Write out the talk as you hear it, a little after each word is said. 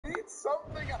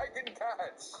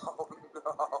catch. Oh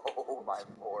no, my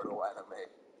mortal enemy.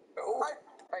 Oh,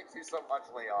 thank you so much,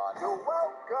 Leon. You're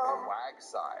welcome.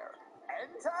 Quagsire.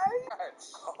 Entei?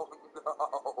 Oh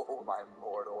no, my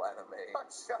mortal enemy. A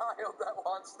child that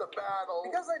wants to battle.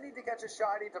 Because I need to catch a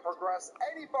shiny to progress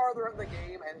any farther in the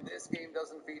game, and this game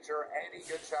doesn't feature any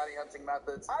good shiny hunting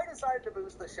methods, I decided to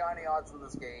boost the shiny odds in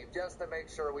this game just to make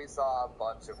sure we saw a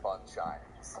bunch of fun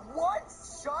shinies. What?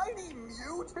 Shiny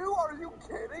Mewtwo? Are you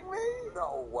kidding me?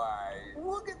 No way.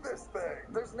 Look at this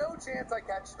thing. There's no chance I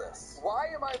catch this. Why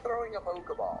am I throwing a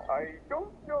Pokeball? I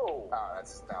don't know. Oh,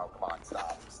 that's... No, come on,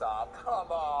 stop. Stop.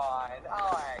 Come on.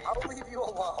 Alright, I'll leave you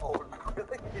alone. We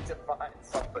really need to find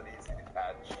something easy to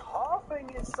catch. Coughing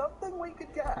is something we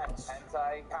could catch.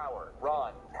 Entei, power.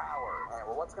 Run. Power. Alright,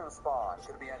 well, what's gonna spawn?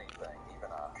 Could be anything,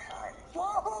 even a shiny.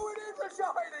 Whoa, it is a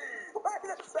shiny!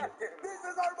 Wait a second. This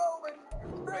is our moment.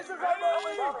 This is our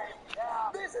moment. Yeah.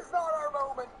 This is not our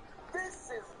moment.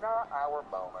 This is not our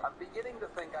moment. I'm beginning to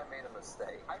think I made a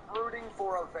mistake. I'm rooting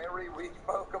for a very weak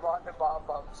Pokemon to pop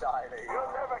up shiny.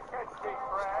 You'll never catch me,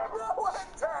 Crab. No,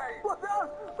 Entei! But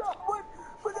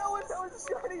that was a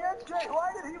shiny Entei.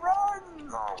 Why did he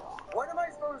run? What am I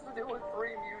supposed to do with 3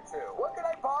 Mewtwo? What could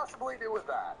I possibly do with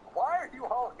that? Why are you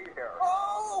all here?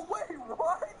 Oh, wait,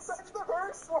 what? That's the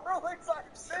first Swirlix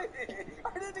I've seen.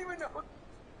 I didn't even know.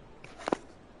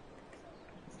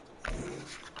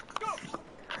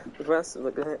 The grass,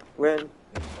 when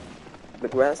the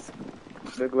grass,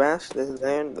 the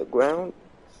land, the ground,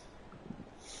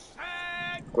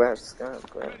 grass, sky,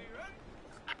 ground.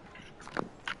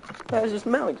 That's just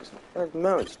Maui,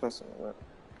 just messing around.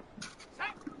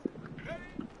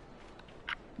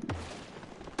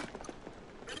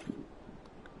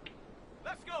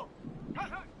 Let's go.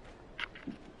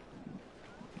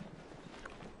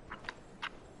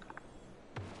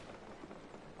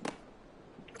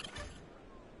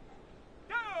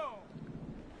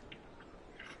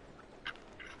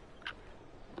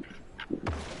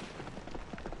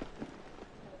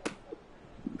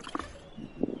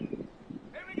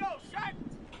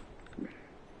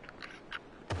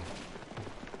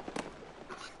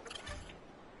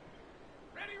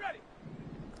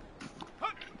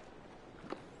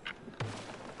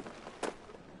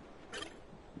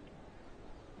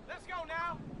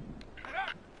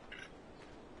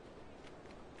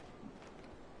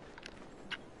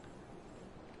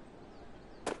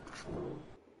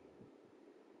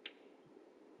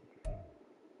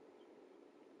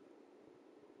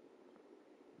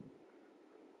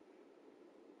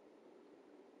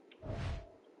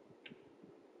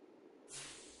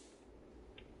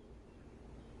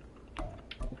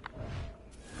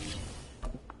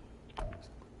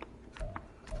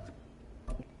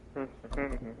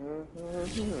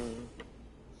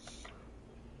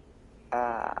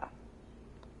 Ah.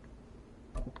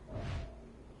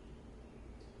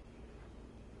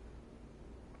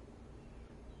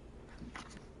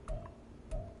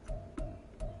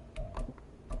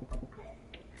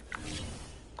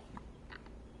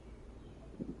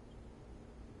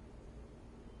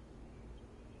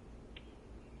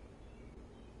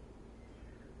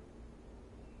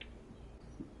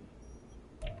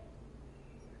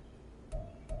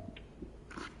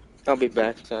 I'll be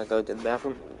back till I go to the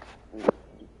bathroom.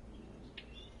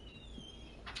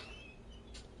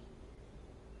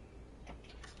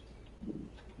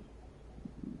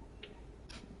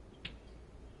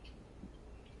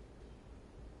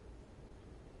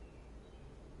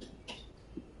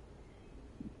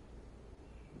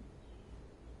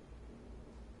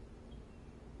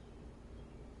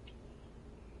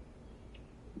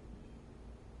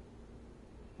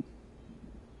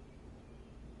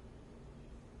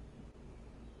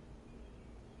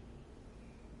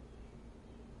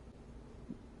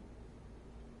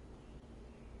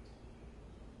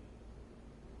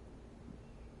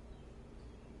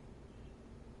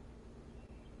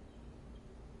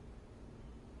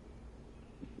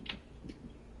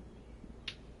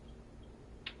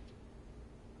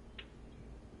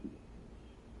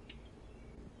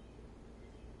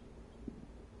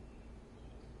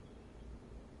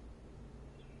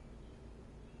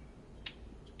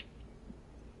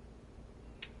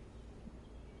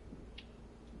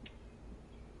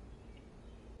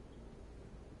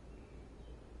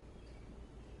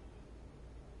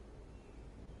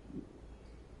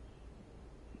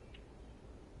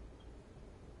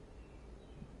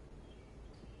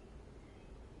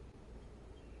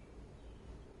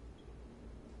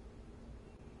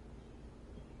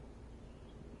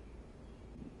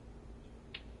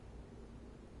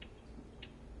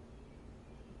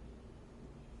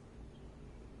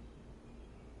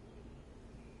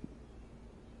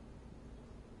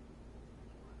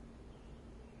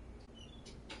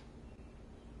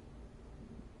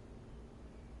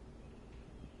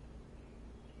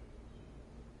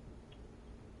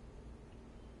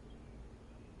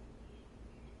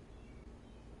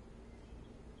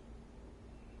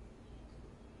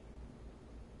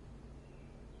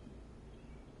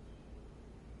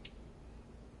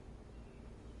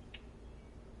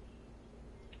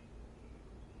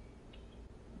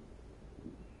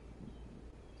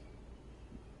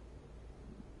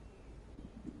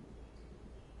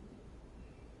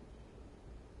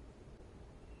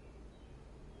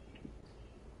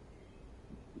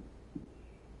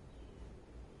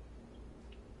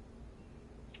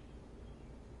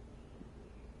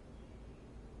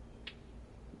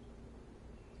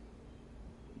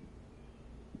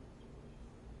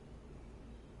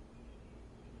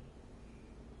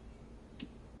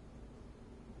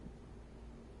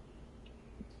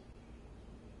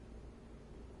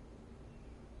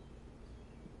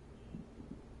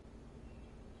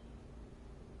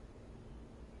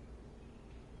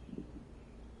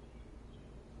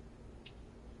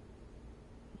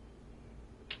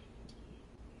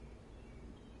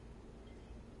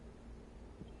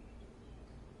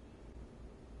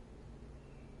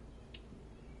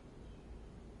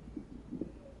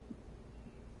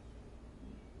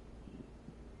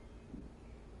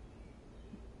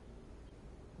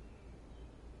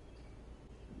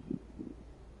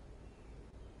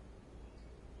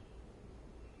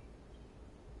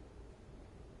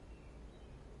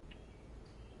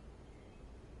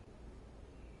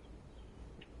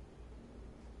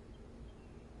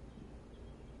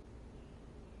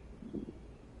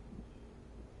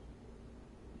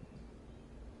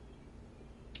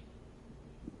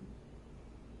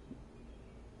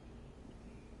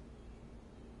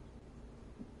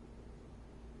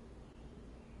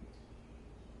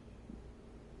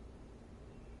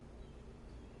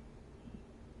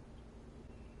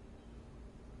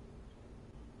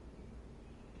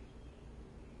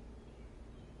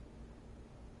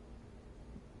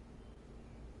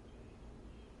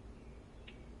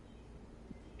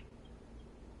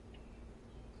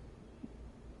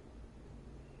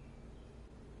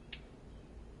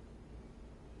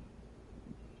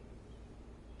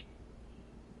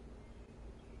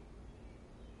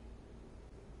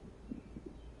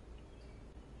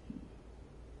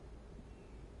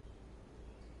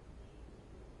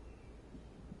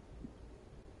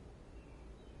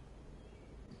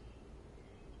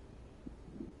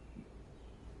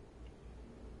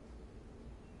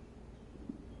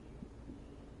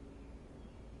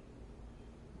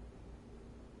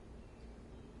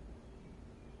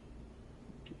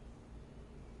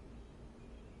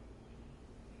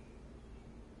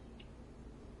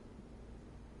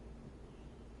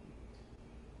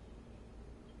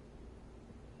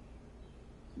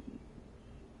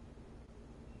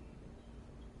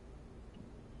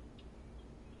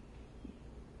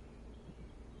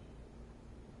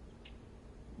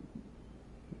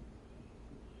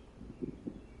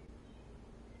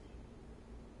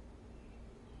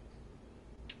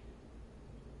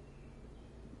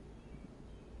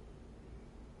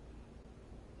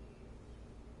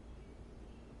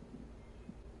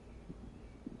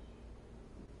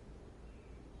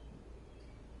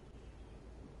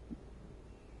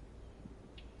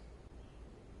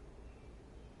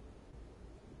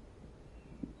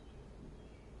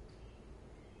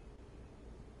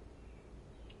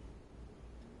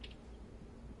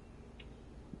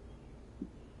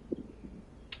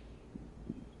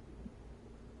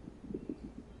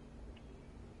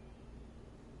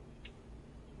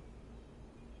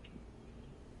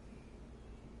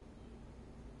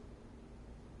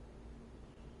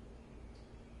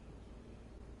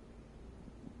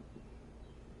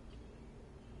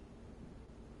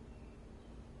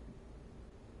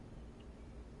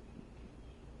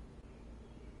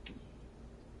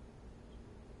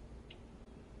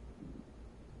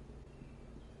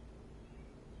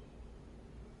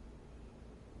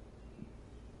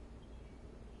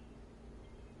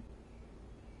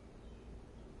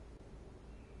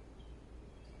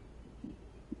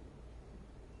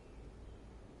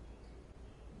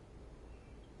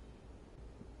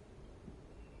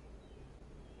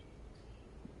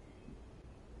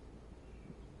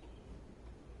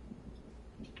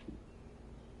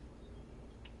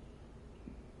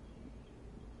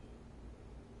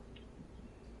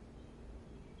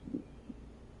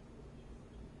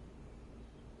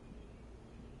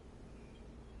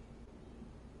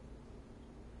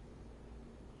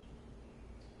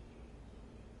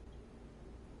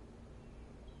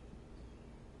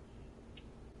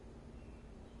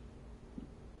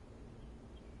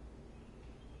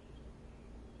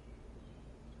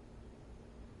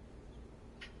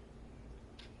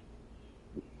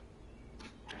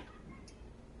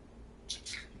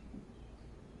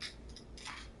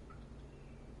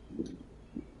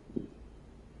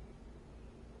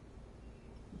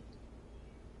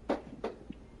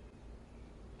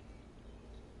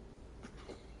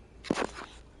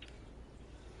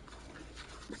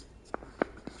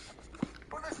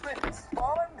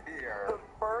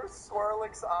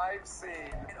 relics I've seen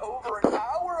in over an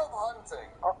hour of hunting.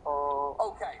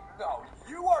 Okay, no,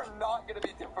 you are not going to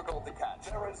be difficult to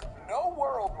catch. There is no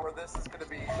world where this is going to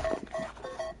be...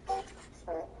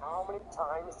 How many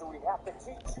times do we have to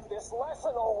teach you this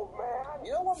lesson, old man?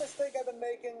 You know what mistake I've been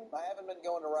making? I haven't been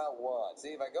going to Route 1.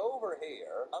 See, if I go over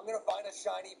here, I'm going to find a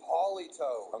shiny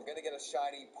Polytoad. I'm going to get a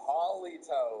shiny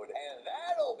Polytoad, and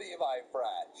that'll be my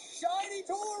friend. Shiny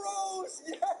Tauros!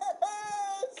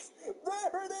 Yes!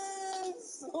 There it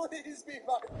is! Please be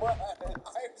my friend.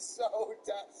 I'm so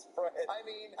desperate. I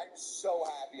mean, I'm so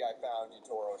happy I found you,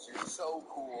 Tauros. You're so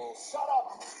cool. Shut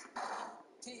up!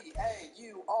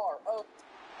 Tauro.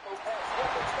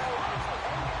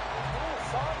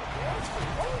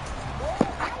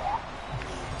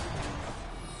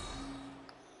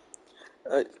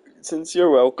 Since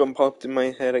You're Welcome popped in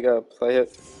my head, I gotta play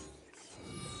it.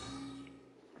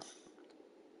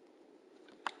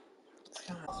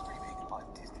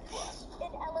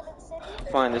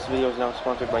 Fine, this video is now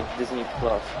sponsored by Disney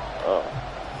Plus. Oh.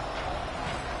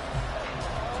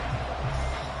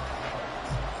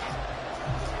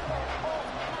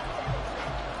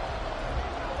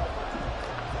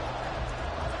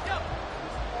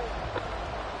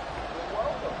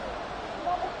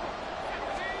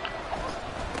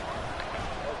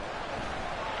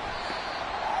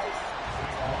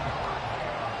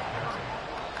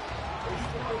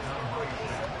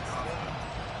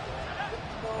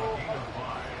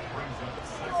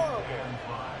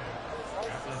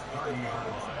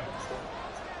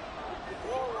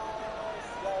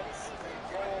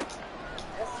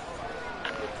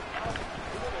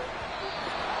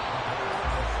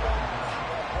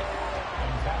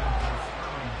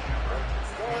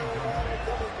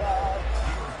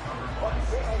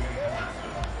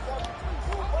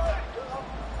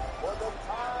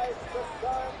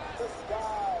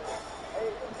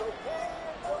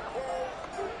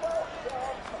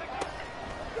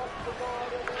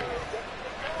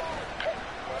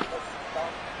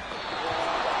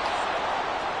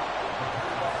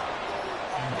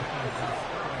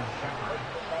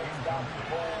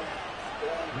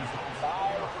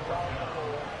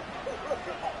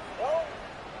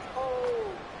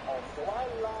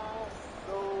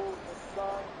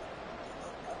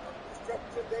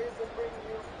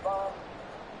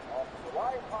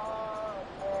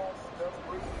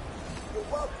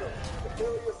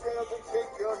 Fill your sails and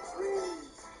shake your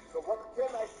trees. So what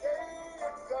can I say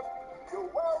except you're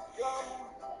welcome?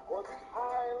 For the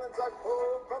islands I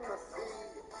pulled from the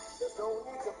sea. There's no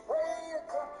need to pray,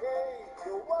 it's okay.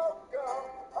 You're welcome.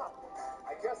 Ha,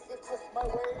 I guess it's just my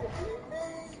way of being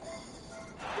me.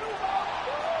 You're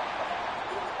welcome.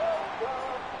 You're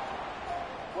welcome.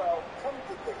 Well, come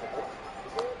to think of it,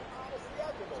 with honesty,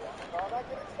 I've been around. I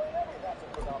can explain every natural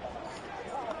phenomenon. The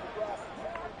top, the grass, the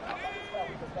ground,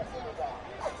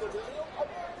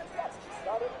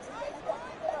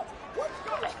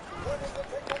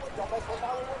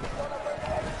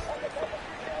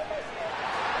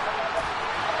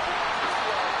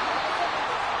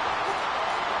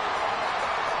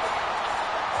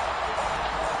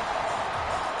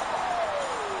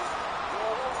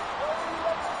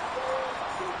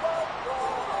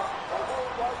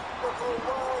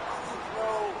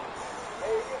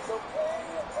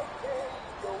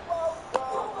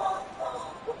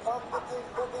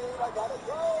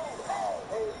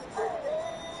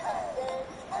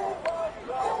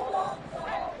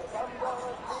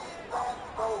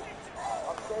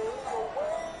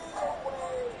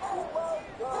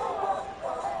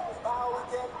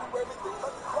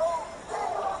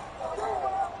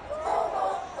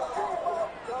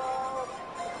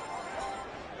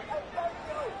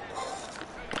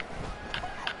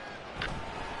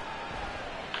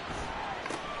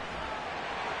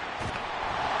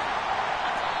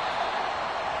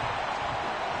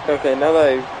 Okay, now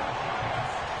that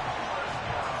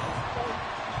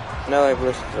I've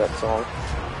listened to that song.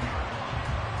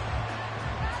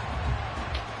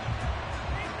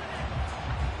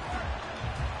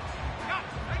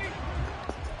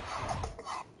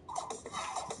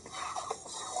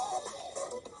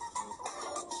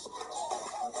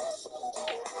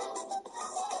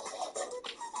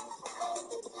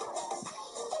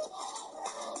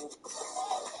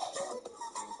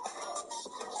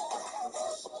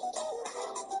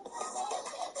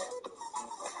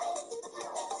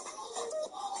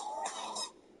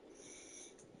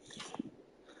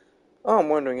 All I'm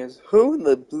wondering is, who in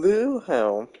the blue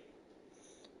hell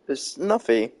is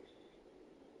Snuffy?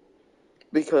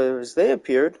 Because they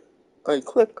appeared, I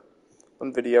click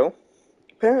on video.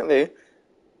 Apparently,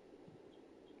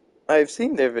 I've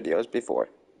seen their videos before.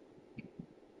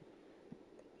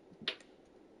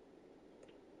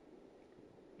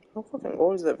 How fucking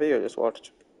old is that video I just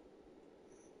watched?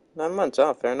 9 months,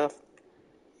 oh, fair enough.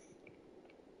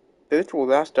 The literal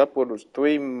last upload was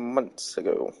 3 months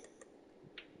ago.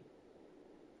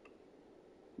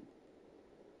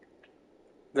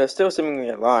 They're still seemingly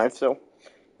alive, so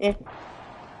eh.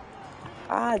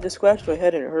 Ah, I just scratched my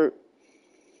head and it hurt.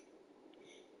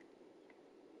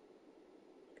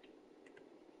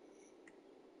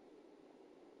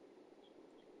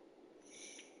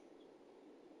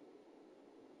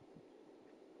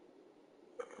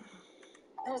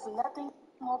 There's nothing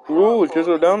more Ooh, powerful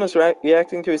Drizzle than Down is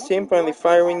reacting to his team finally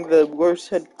firing the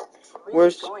worst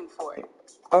going for it.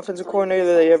 offensive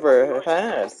coordinator they ever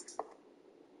had.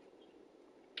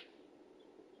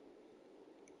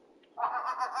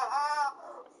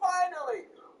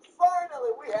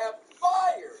 Finally, we have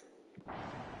fired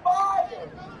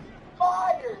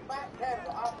Matt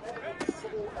Canada. I've never been so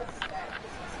ecstatic to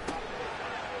see somebody get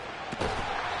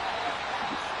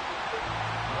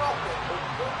nothing but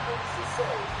good things to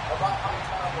say about my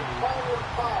time in finally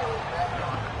firing Matt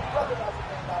Canada. Recognize the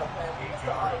thing about a family. It's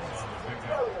the holiday season. It's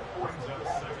very important that you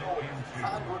have to go and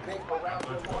congregate around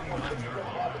your loved ones that you're going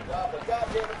to have a job. But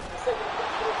goddamn it, for the sake of the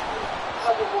team,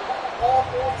 I will remove all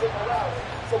forms of morality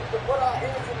so we can put our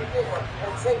hands in the air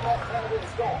and say Matt Canada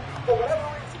is gone. For whatever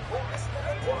reason, when this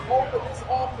man took over this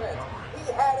offense, he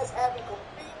had us having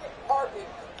convenient parking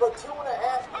for 2.5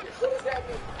 years. What does that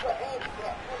mean? For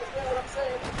handicap. You understand what I'm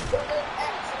saying? The man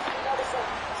absolutely never said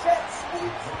jet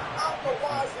sweeps out the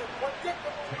wazoo,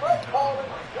 predictable play calling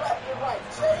left and right.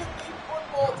 JV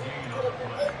football teams could have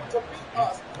been able to beat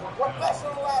us.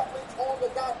 Professional athletes on the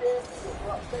goddamn field.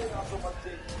 Well, I'm saying not so much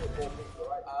JV football teams, all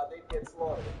right? They'd get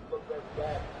slaughtered. If you look very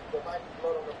bad, there might be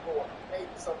blood on the floor.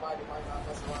 Maybe somebody might not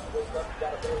mess around and wake up. You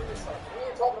got to bury your son. We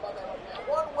ain't talking about that right now.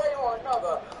 One way or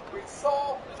another, we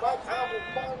saw Mike Tomlin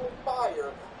finally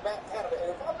fire Matt Canada.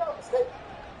 And if I'm not mistaken,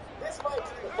 this might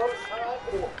be the first time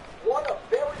or one of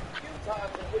very few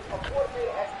times in which a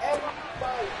coordinator has ever been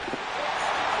fired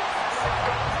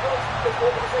this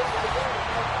organization began in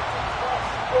 1969.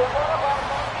 For one of our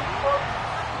 91st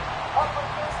up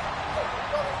against the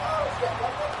Cardinals that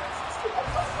like I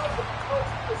just like the Pittsburgh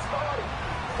team is starting.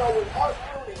 You know, with Art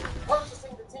Rooney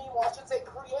purchasing the team, or I should say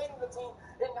creating the team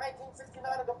in 1969,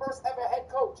 and the first ever head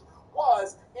coach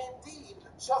was indeed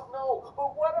Chuck Noll.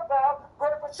 But what about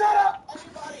Brett? Shut up!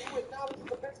 Anybody who acknowledges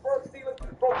the Pittsburgh Steelers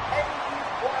from any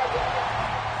flag in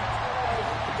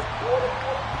 1969 the quarter,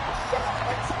 shot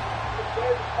executed the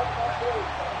very unmarked. I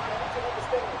want you to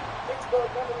understand, Pittsburgh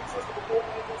never existed before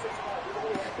 1969. We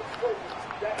only had Pittsburgh.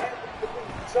 That happened to be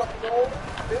Chuck Noll,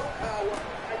 Bill Cowher,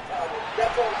 Mike Tomlin.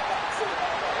 That's all I got to say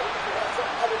about that. If you have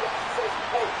some other guys to say,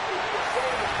 hey, if you're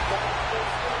ashamed of the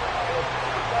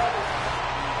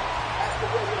that's the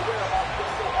way you're aware about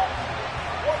what's so happening.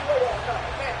 One way or another.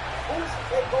 Now, who should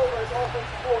take over as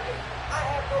offensive coordinator? I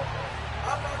have no clue.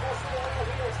 I'm not going to sit around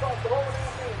here and start throwing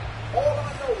out names. All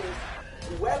I know is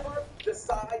whoever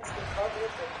decides to come in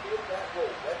and fill that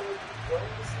role, whether it be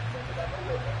during the season, because I know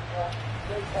we're hanging on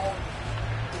play calling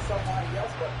to somebody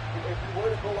else, but if we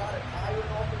were to go out and hire an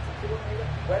offensive coordinator,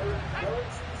 whether it be during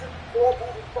season or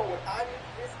moving forward, I need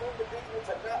this individual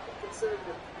to not be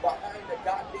conservative behind the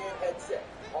goddamn headset.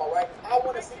 All right? I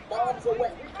want to see bombs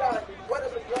away. We've got an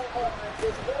incredibly young offense.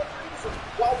 There's no reason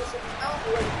why we should be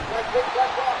operating like Big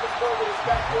Black Roethlisberger is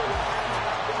back there with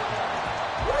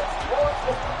let's launch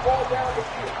the football down the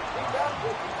field. We got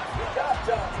Boogie. We got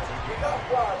Johnson. We got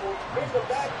Briarwood. In the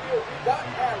backfield, we got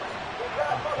Harris. We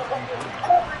got motherfuckers.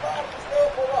 Everybody's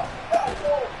there for us. Let's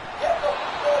go. Get the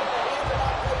football in the hands of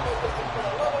our playmakers. And for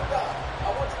the love of God, I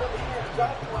want you to understand the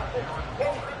Johnson offense.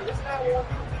 Kenny Pickett, it's now on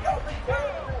you. Y'all been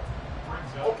carrying them.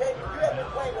 Okay? You have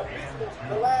been playing a business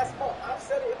the last month. I've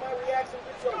said it in my reaction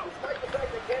video. Despite the fact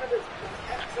that Canada is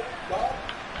absolute dog,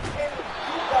 and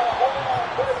you've got a whole lot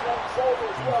of burden on your shoulder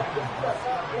as well because you are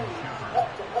not really up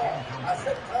to par. I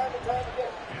said it time and time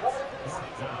again. Coming into the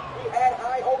season, we had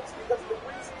high hopes because of the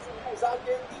preseason we was out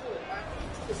there dealing. I need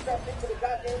you to step into the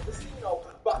goddamn casino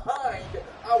behind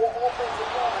our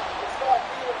offensive line and start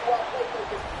dealing to our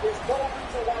playmakers. There's no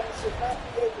reason why we should not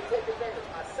be able to take advantage.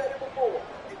 I said it before.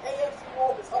 The AFC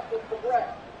North is up for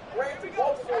grabs. Granted,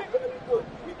 Baltimore is going to be good.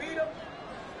 We beat them.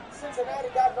 Cincinnati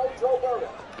got no Joe Burrow.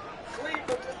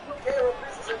 Cleveland just took care of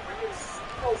business and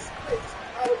splits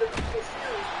out of the Eagles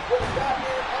series with a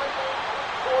goddamn unnamed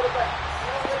quarterback.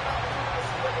 They're not going to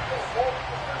see everything. All we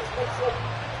can do is make sure we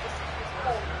finish the season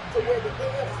strong to where the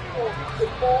AFC North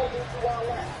can fall into our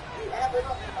lap. We have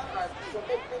enough time to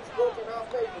make things work in our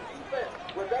favor. Defense,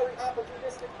 we're very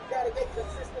opportunistic. We got to get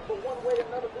consistent, but one way or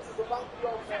another, this is about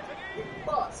the offense. We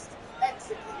must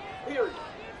execute, period.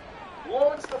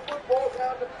 Launch the football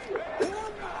down the field.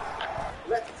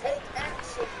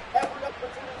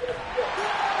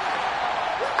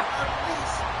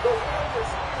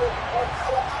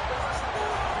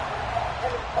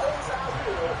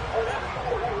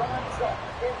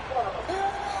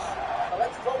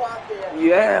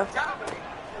 Yeah. Dominating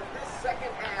this second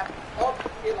half of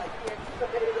the year like we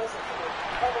anticipated us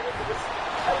coming into this.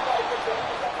 Everybody get your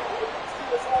hands up here.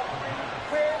 Steelers on three.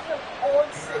 Win on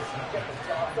six. Get the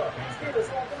job done. Steelers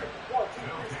on three. 1, 2,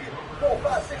 3, Steelers. 4,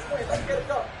 5, 6 wins. Let's get it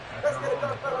done. Let's get it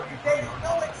done, fellas. There ain't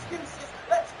no excuses.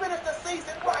 Let's finish the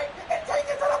season right and take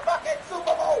it to the fucking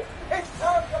Super Bowl. It's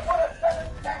time to put a 7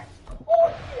 stats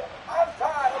on here. I'm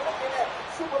tired of looking at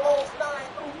Super Bowls 9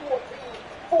 through 14,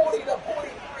 40 to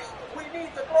 43. We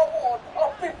need to throw on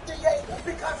a 58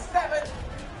 because 7.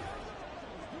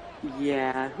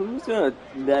 Yeah, who's gonna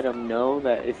let him know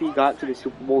that if he got to the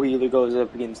Super Bowl, he either goes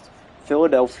up against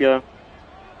Philadelphia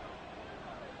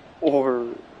or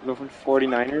the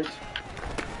 49ers?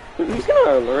 Who's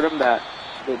gonna alert him that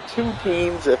the two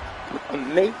teams with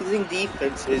amazing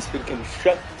defenses who can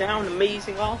shut down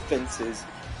amazing offenses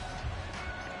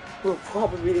will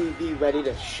probably be ready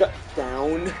to shut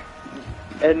down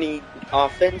any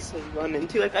offense they run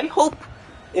into? Like, I hope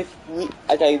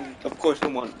I of course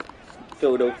don't want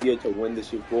Philadelphia to win the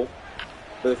Super Bowl,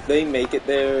 but if they make it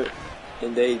there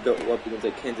and they go up against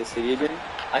like Kansas City again,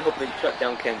 I hope they shut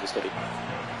down Kansas City.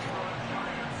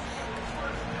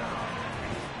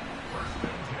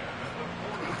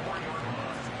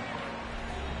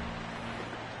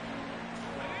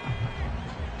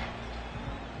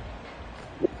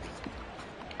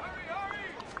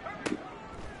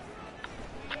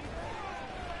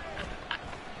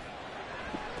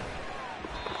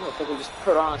 I think we just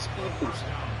put on a speed boost.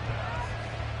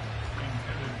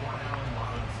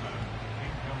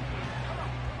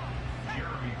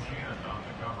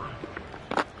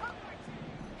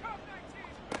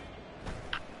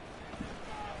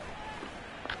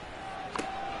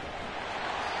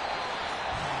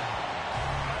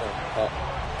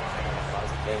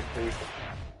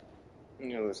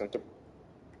 Listen to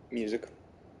music.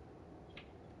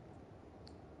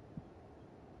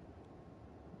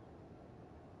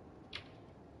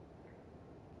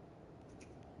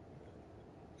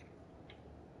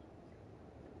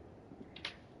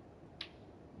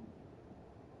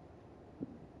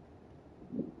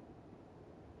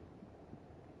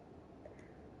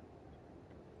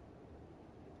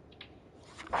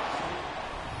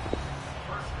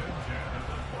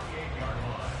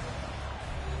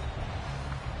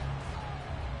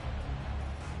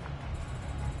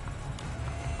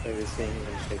 Everything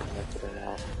is stay connected or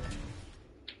not.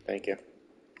 Thank you.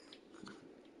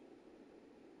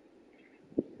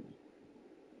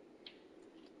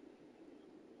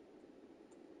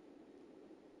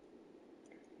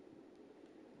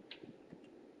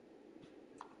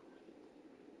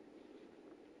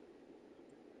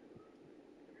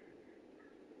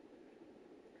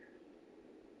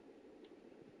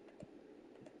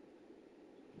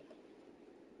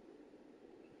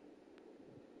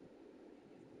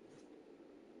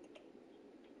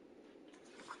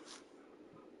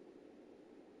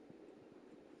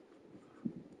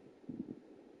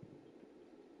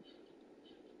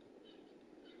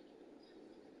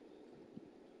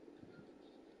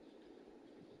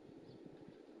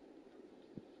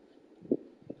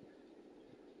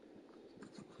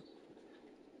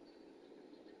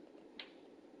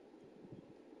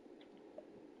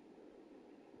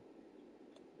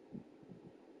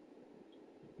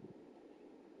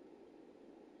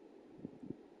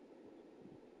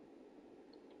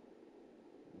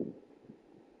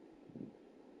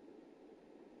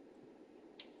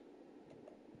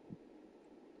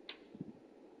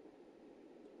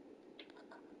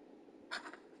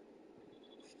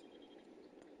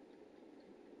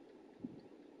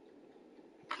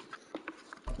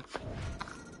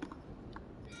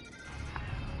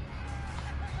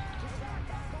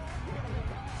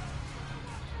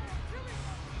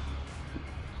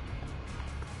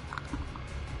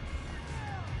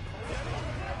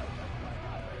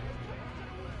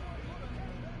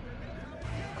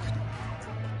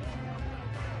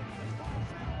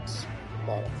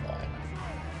 Spotify.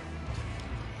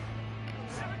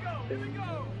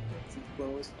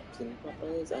 And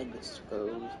as I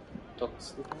disclose,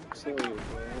 talks the back so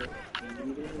well,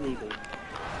 even.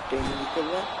 Don't need to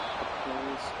let the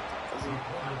pause, doesn't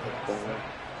have the ball.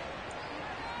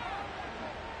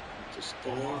 Just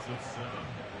stay. Loss of 7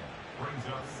 brings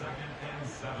up 2nd and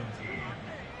 17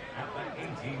 at the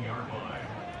 18-yard line.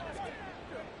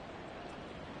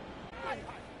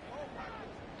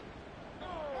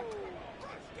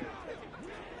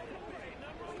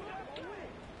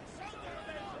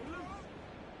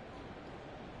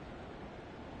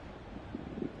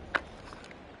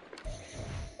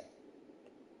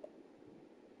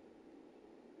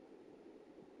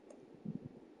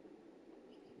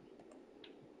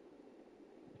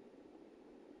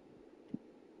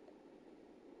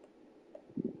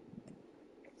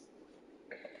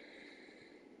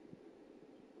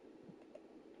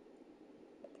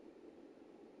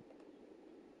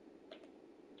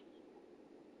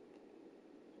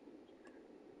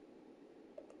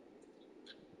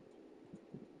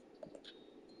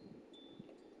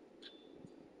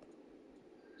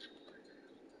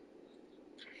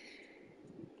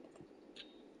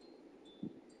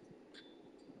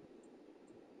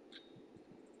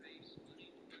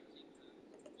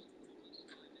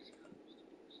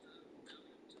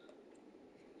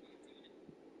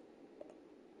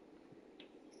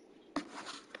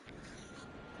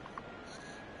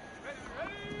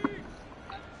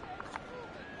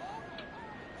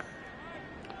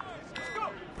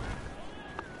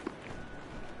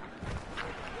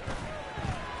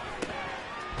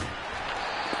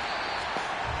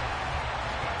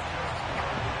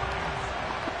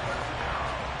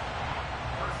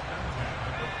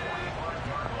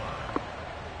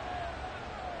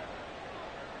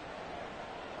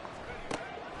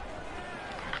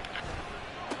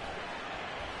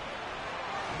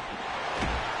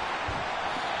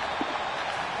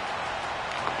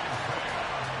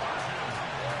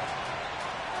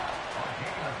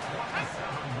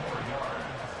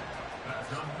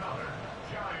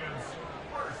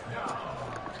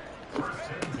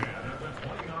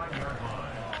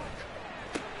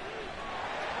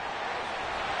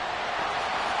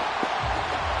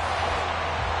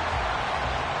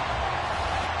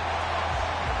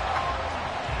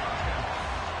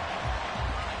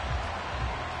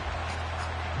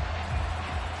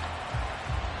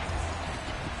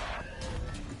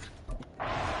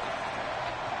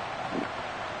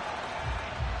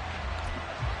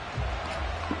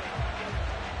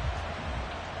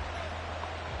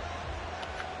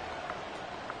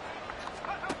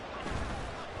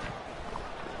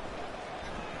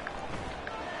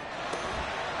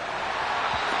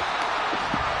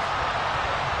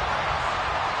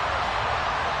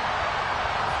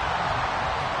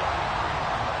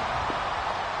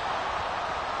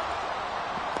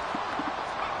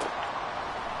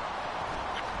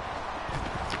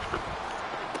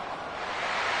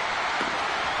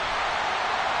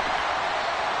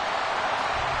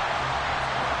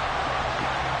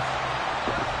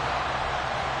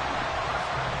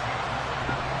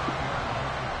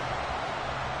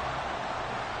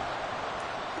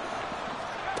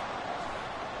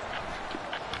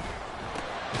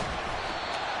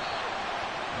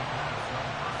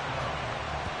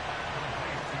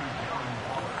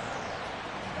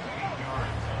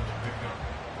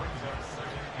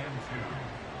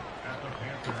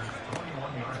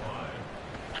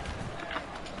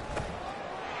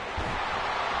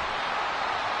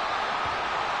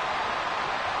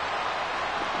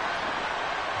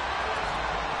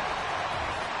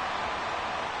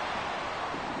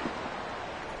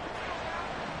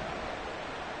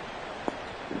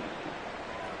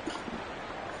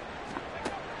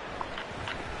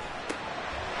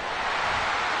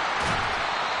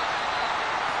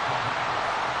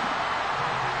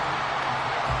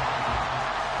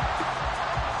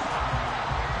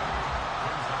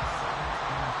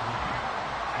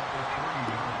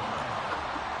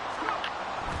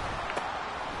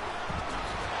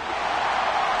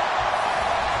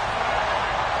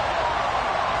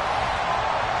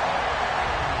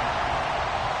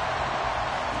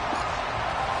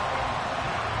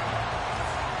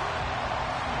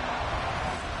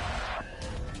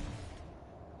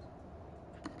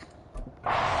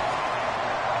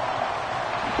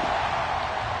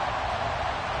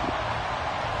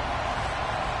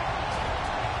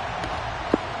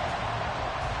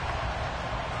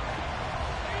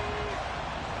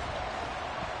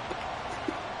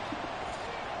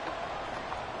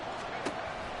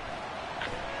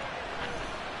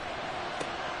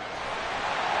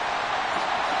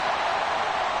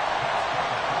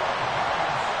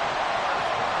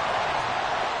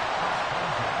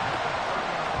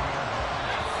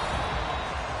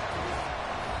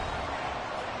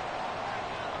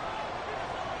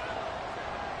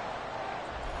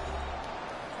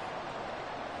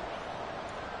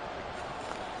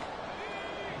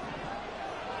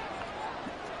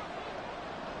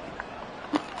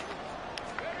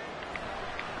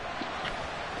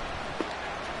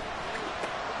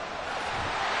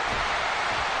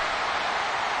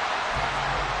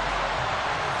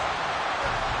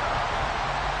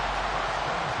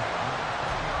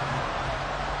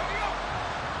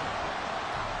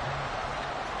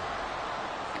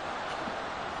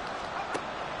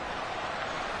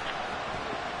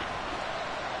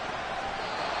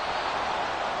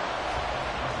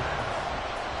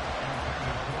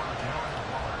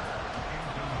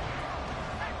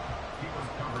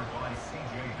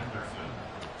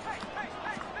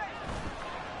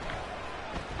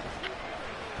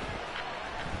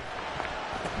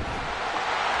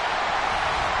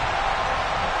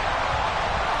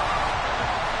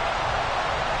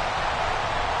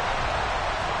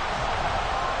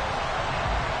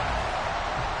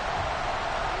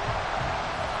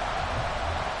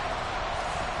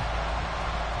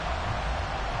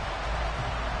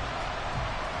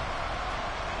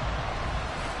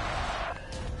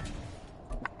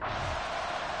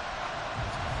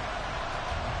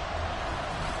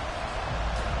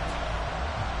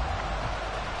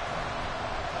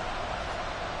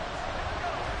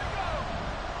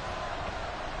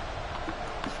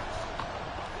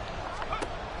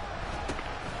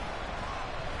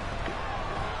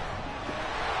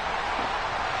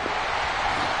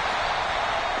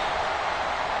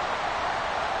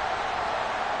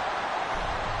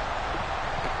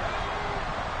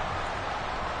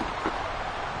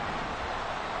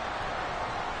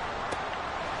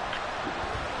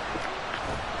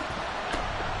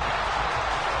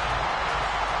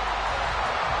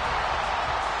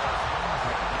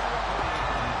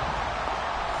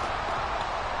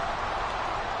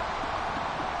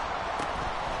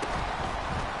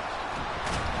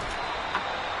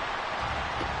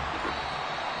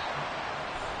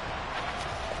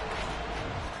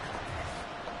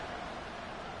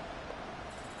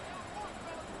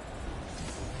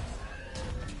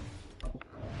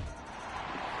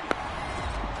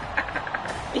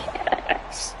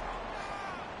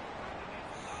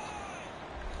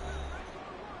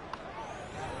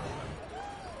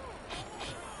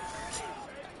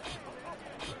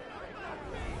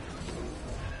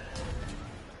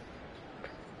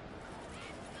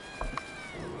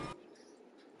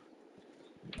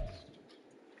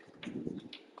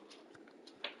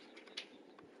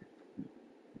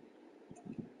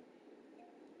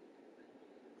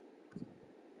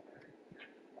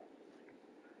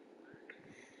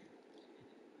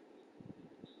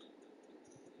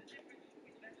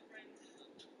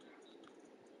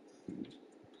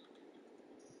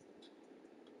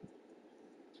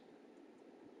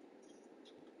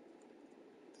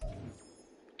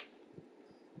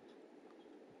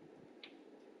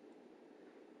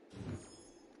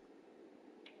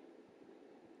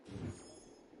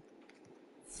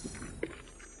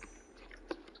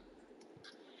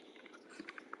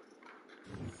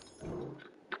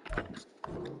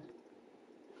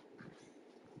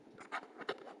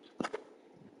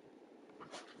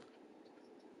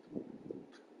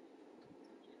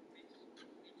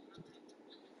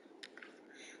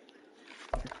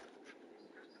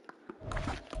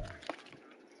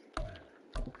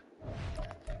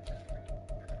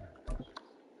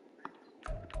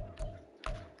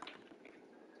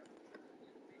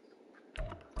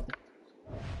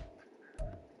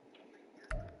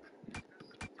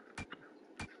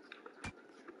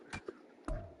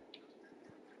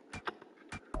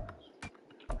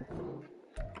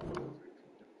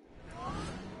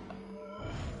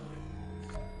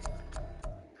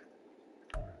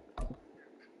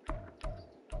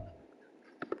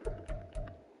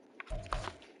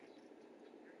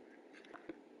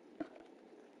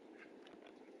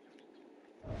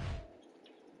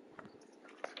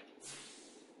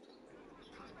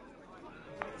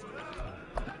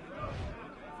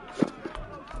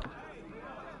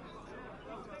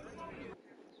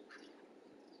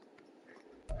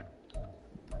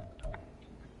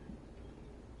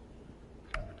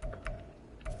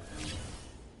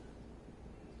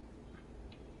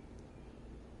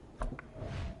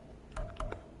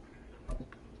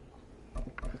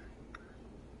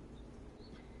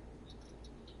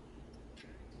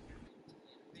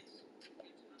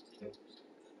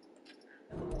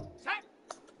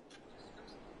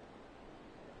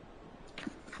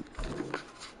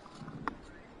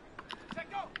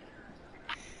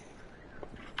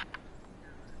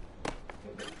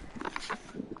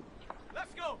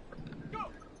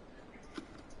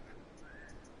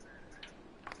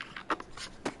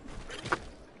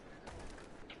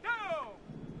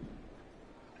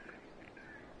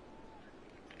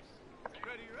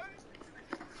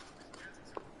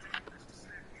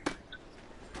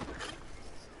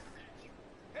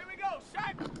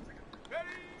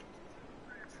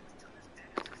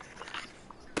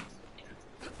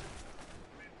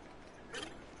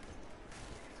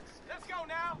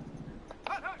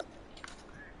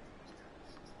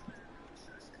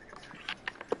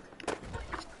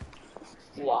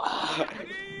 Wow.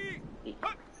 Ready?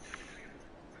 Hup.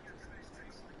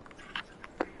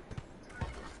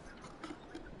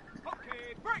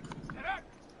 Okay, break. Get out.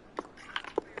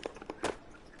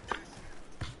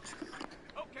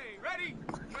 Okay, ready?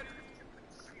 Ready.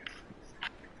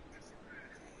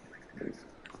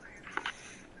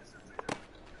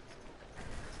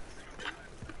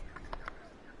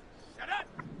 Set up.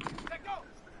 Let go.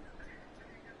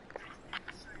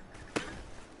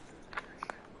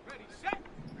 Ready, set.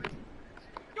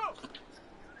 Go.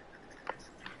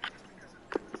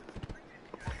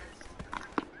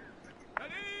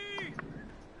 Ready.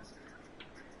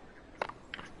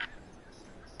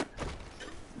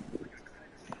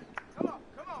 Come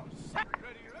on. Set.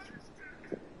 Ready, ready.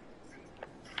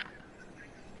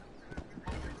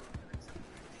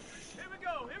 Here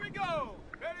we go.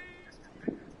 Ready.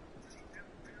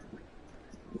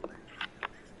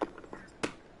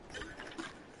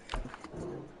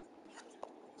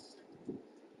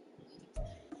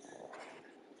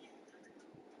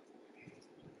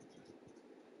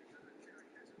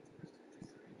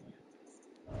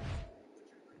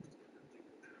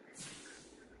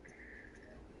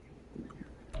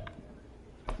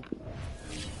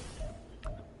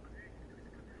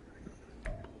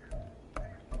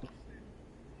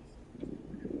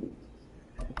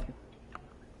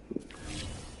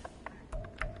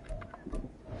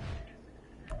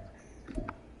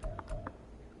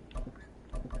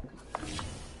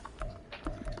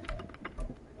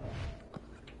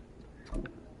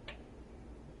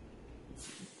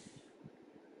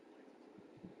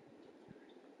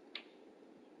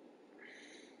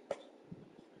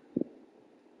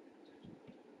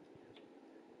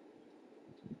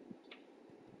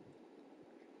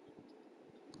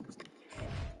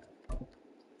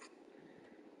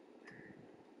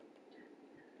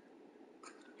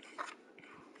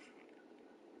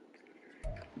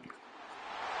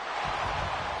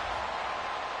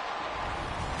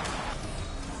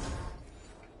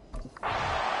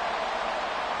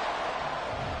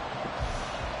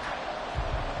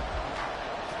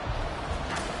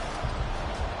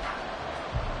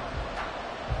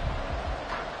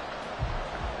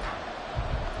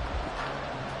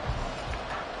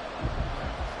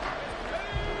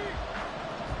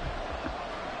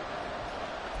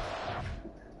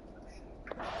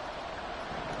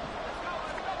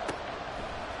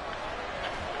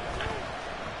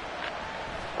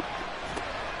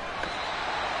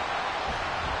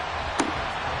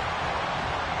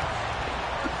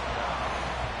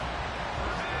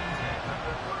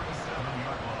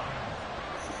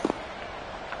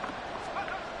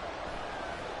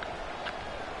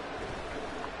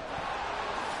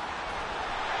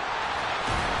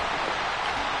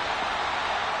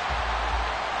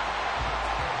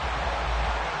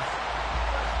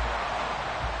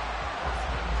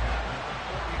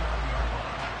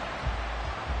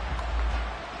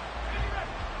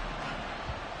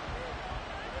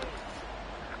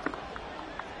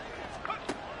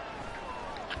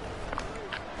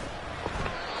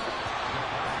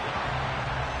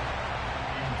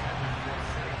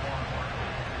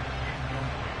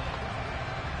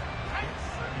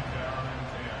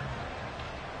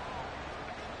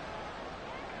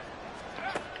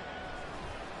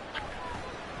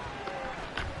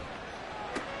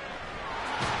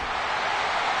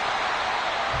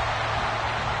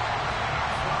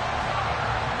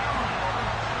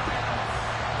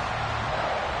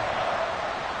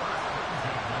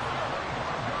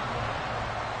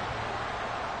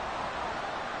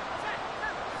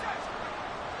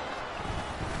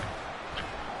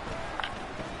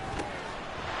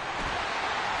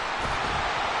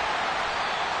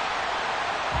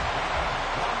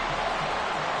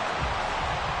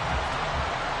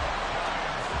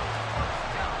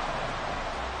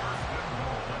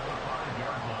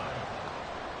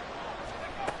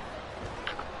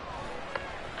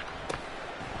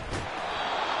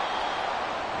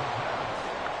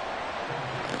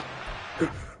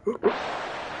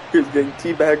 He's getting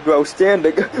teabagged while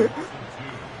standing. Brings up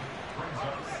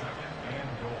second and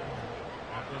goal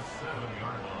at the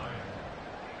 7-yard line.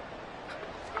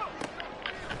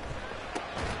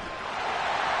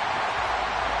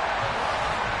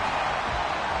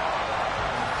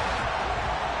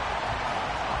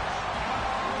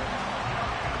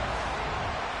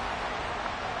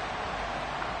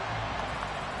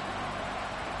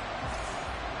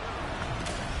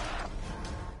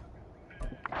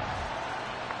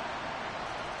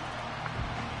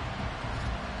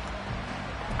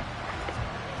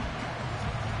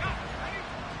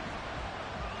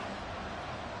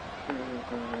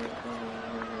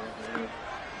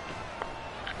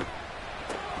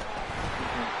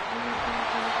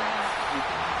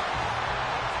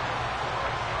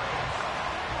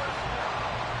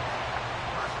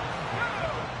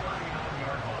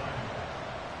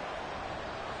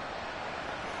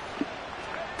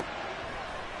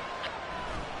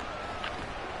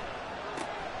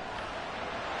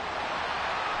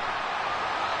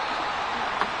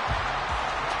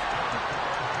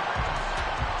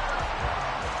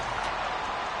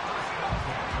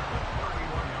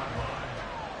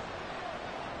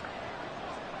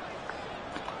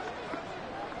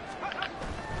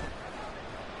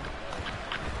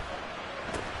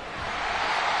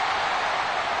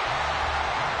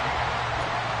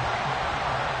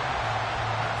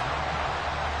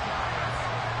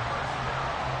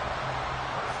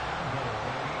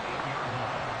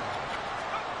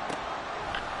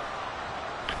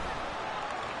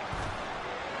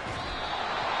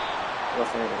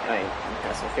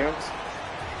 pass interference.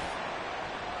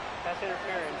 Pass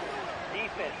interference.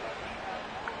 Defense.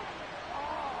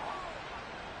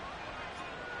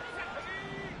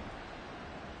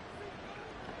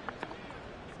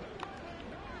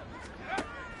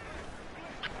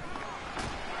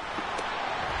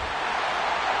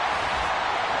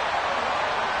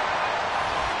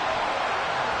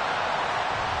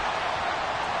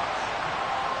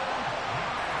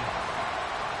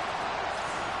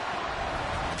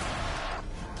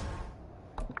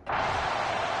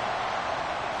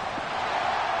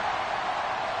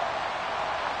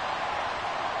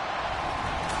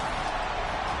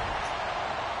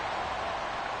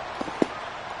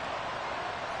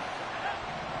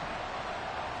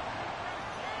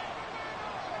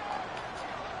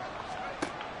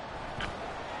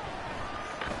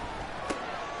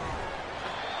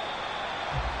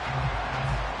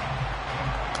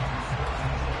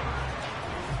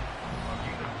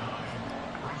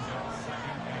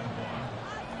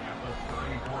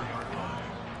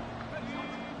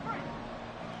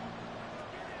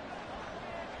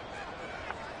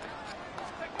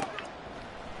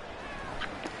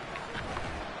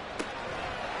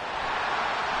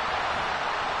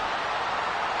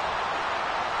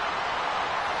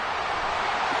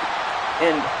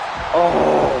 And, oh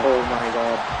my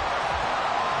god.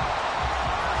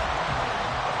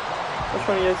 The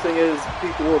funniest thing is,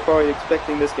 people were probably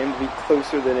expecting this game to be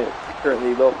closer than it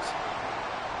currently looks.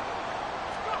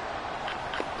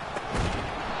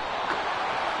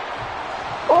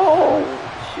 Oh,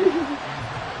 shit.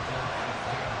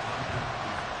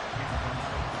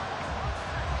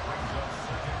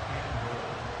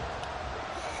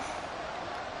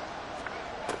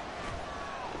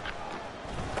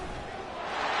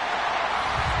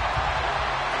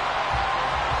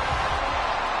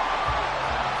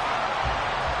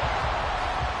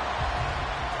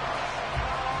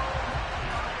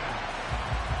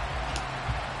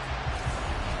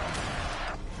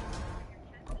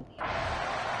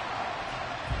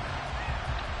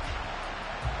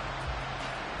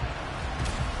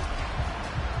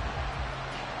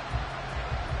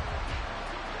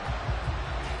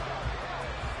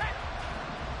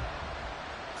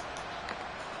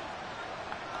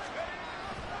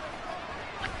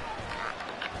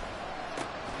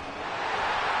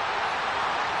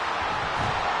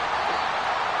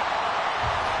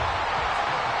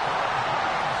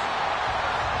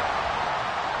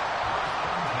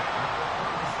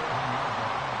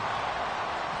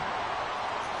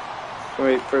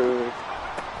 Wait for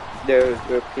there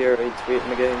appear a tweet in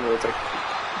the game where it's like,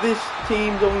 this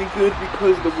team's only good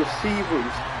because of the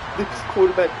receivers. This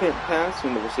quarterback can't pass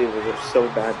when the receivers are so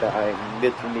bad that I'm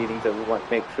literally needing to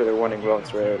make sure they're running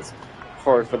routes where it's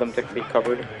hard for them to be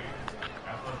covered.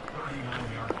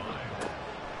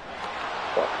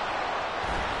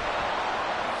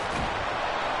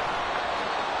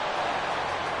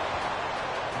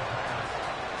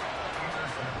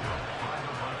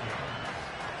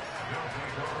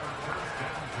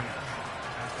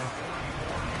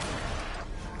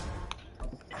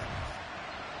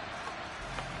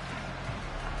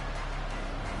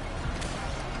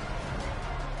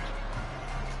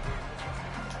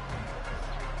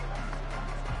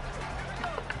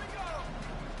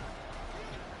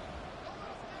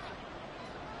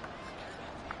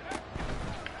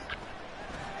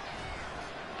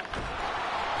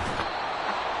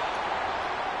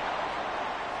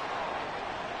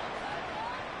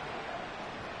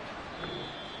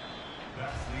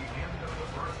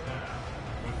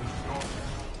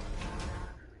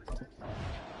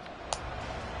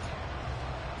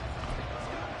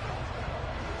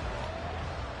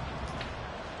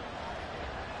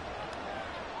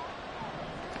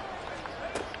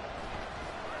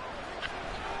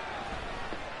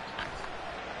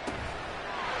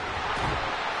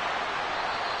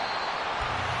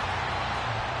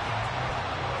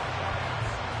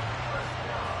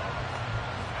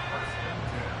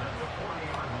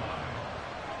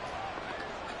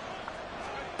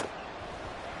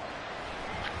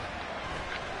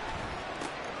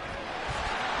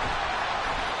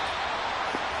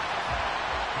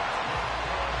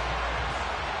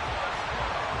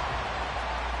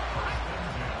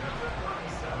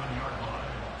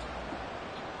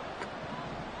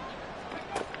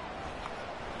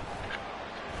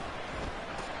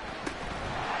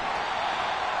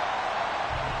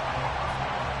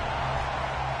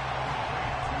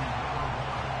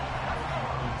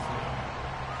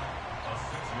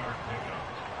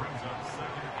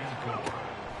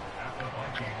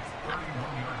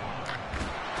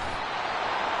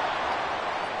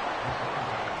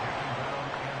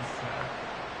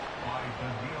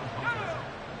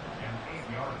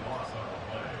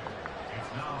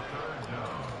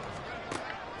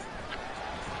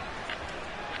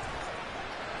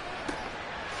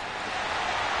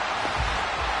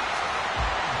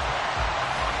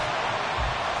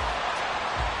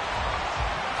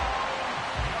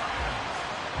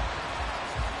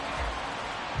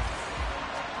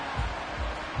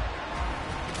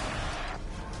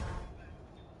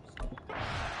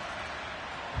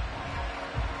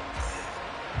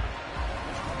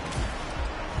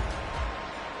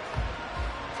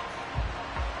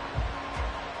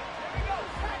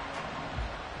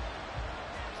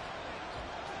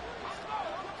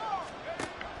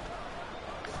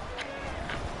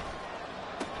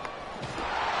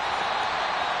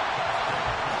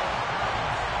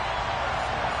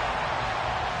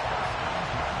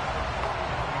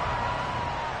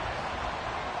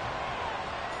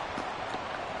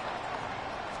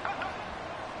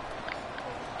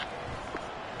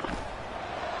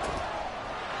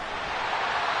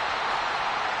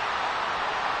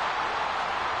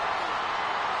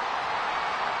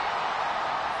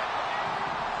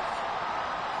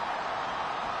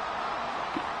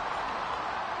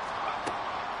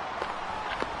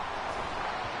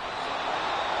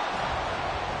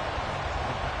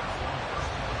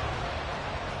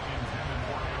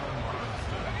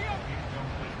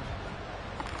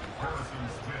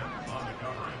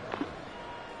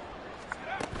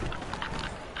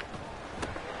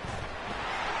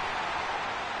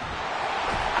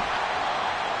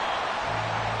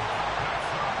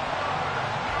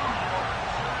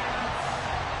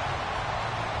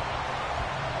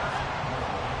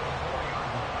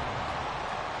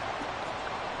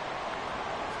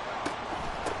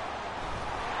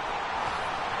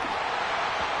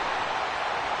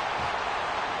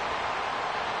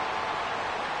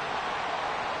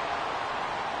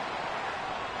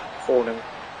 Holding.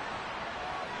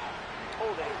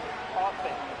 Holding.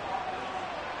 Offense.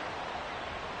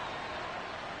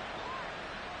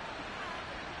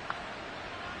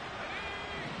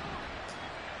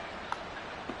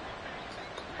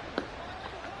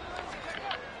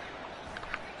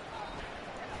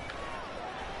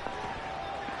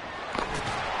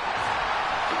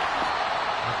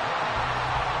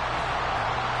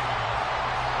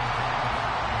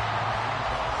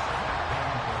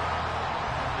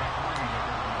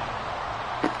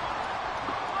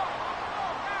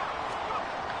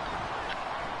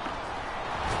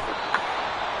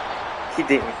 He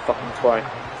did me fucking twice. A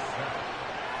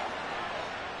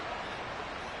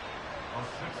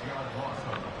 6-yard loss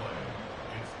on the play.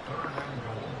 It's 3rd and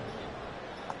goal.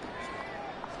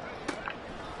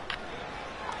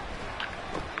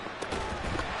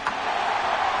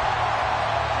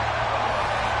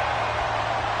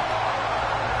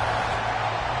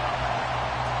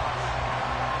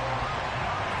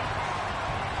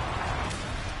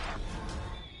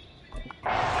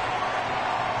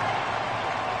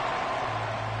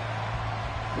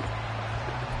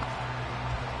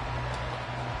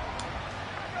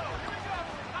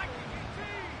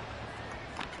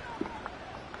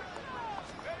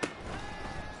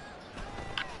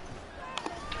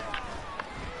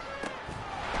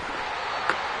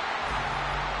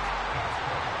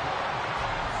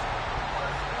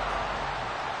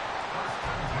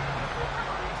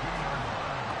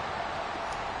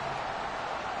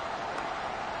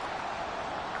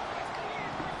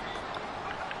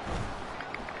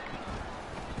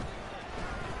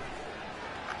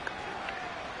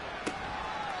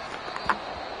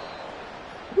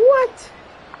 What?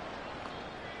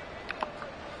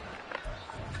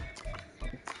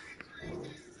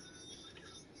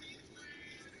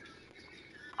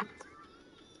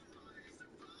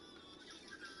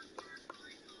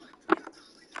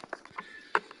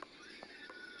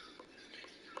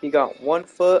 He got 1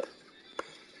 foot.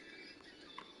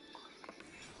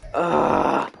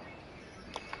 Ah.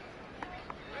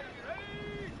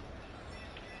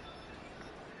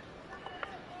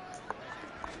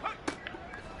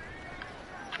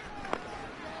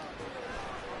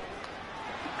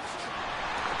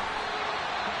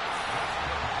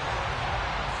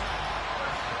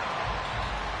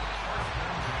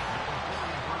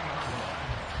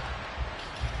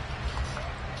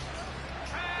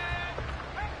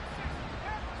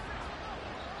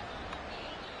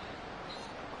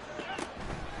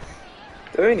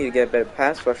 They really need to get a better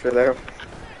pass rusher there.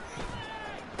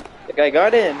 The guy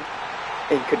got in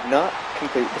and could not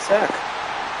complete the sack.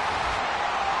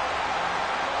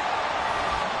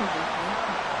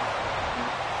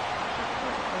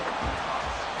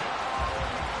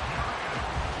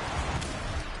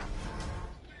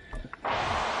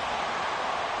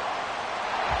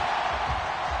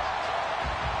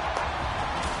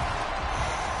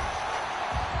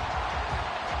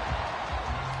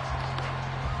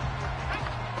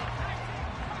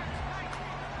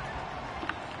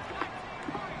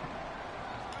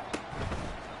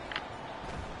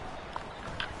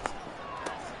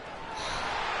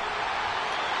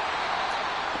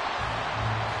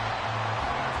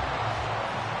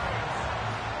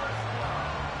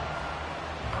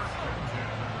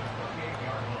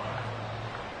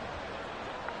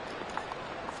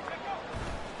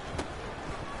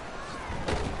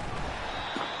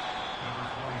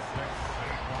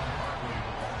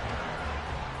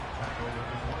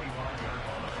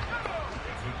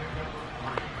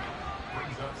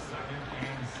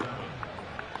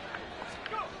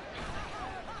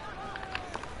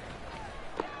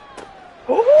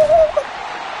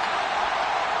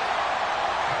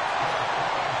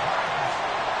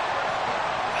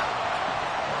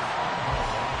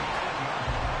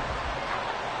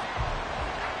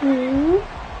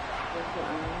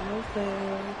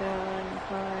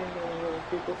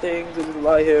 People things and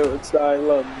lie here and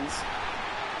silence.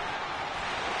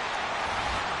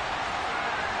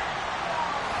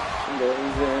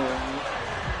 Amazing.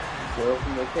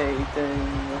 Self-medicating.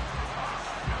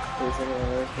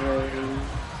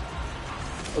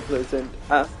 A pleasant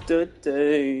after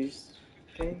days.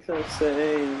 Things are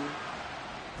same.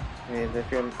 In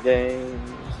different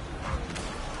games.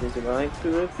 Would you like to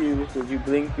refuse? Would you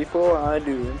blink before I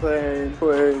do? And play and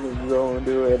pray and go and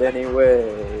do it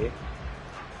anyway.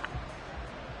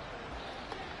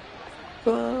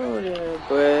 Hold your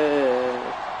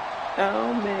breath.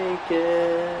 I'll make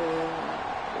it.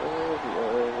 Hold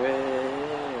your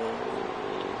breath.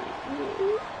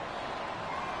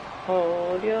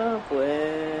 Hold your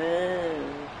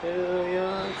breath to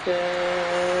your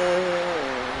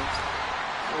chest.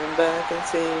 And back and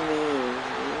see me.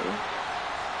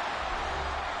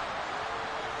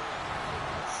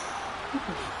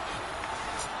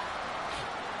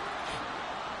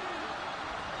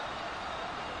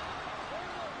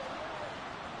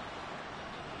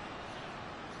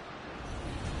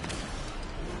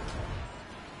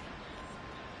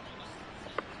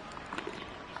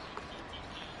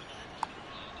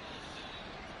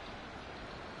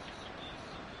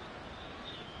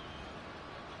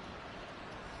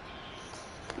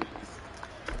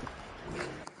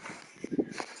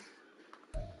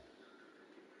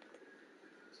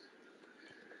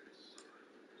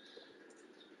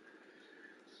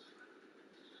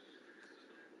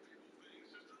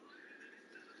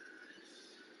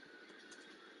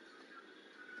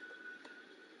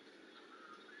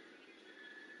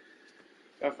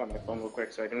 I'll find my phone real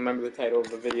quick so I can remember the title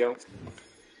of the video.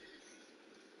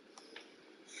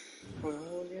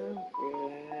 Hold your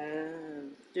breath,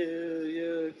 do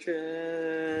your chest.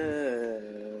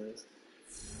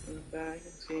 If I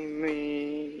can see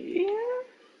me. Yeah.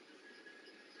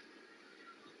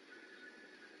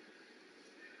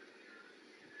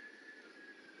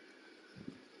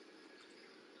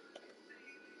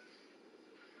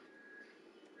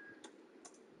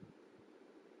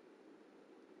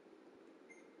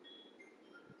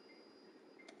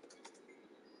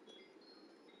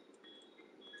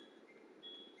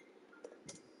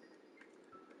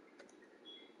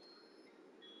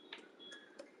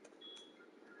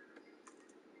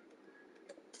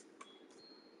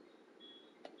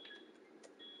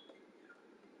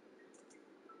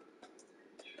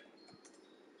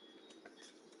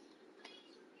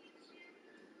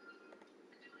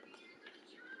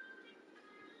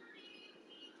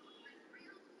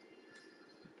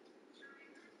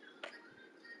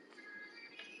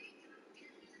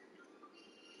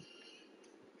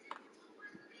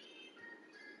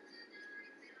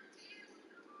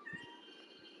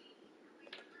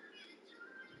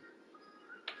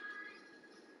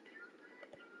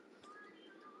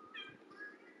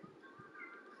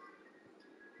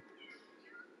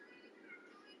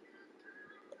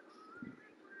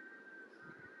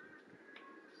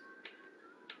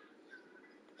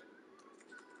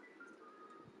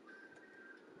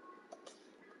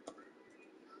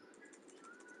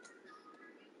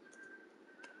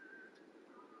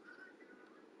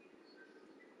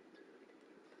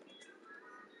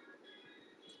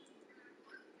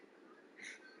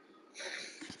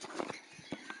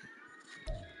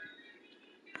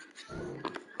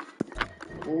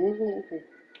 Ooh.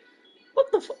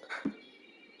 What the fuck?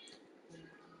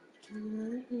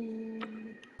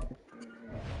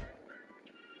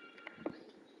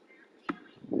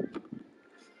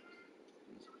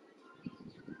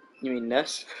 You mean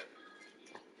Ness?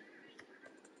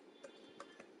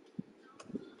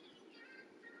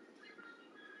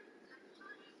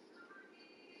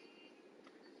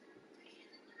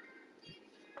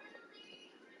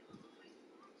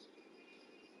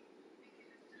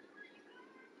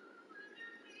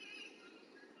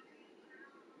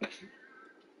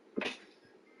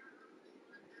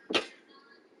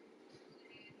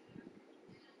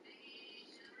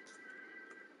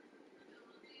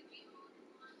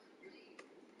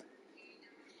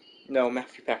 No,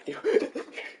 Matthew Matthew.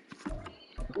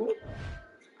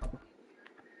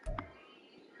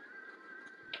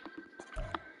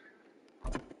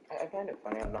 I find it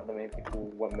funny how not that many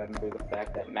people remember the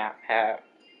fact that Matt Pat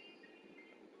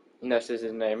Ness is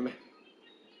his name.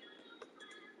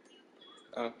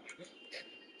 Oh.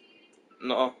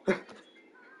 No.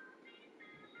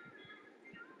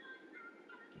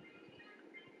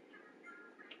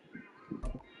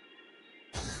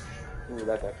 Ooh,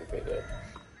 that's actually pretty good.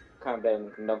 Kind of better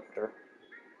than Conductor.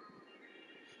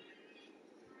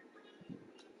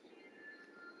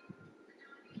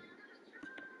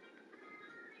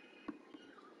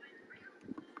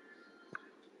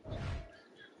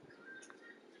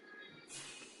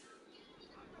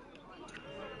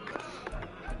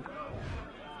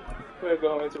 We're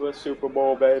going to a Super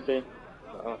Bowl, baby.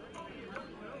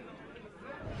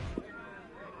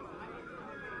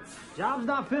 Job's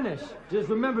not finished. Just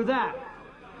remember that.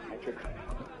 Patrick.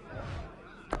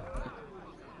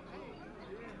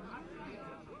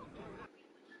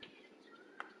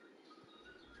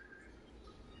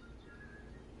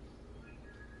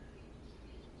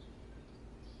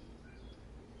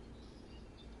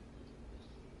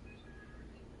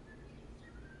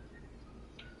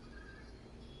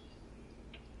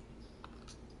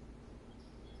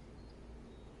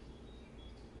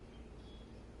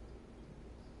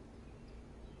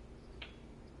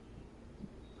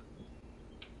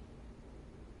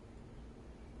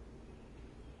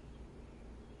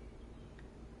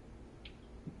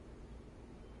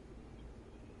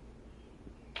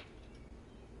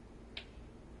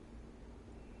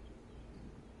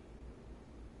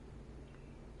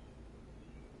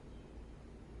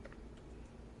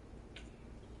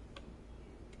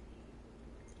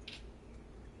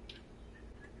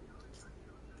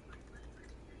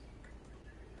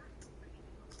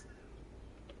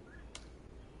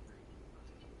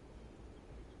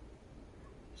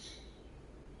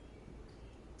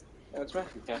 That's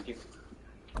Matthew. Matthew.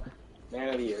 Man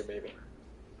of the year, baby.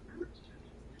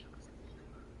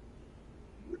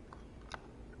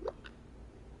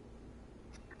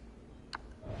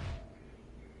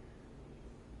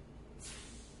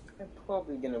 I'm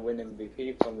probably gonna win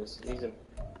MVP from this season.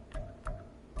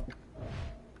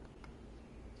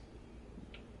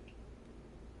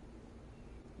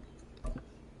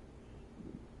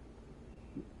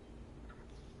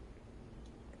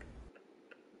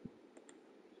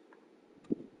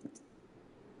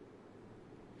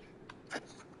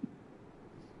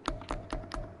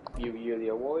 Few yearly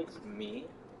awards, me.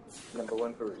 Number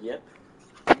one for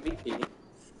MVP.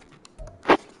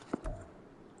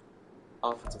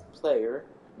 Offensive player,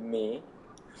 me.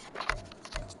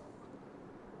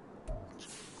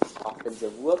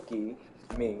 Offensive rookie,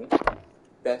 me.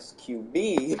 Best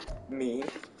QB, me.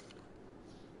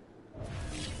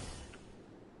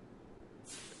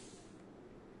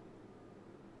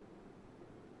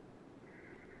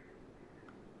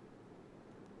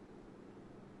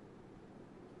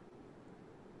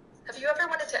 Have you ever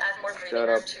wanted to add more breathing Shut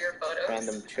room up, to your photos?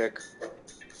 random chick.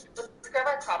 Let's grab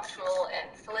our crop tool and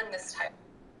fill in this type.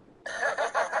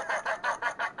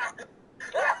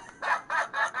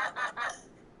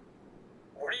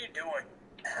 What are you doing?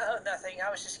 Oh, nothing. I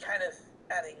was just kind of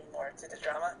adding more to the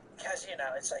drama. Because, you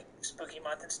know, it's like spooky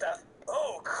month and stuff.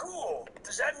 Oh, cool.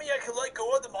 Does that mean I can let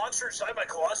go of the monster inside my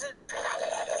closet?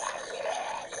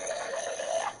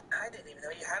 I didn't even know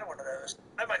you had one of those.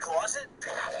 In my closet?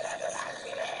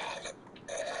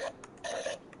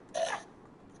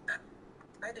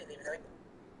 I didn't even know you...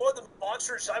 Oh, the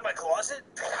monster inside my closet?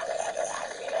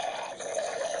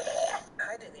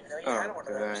 I didn't even know you had one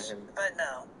of those. But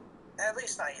no, at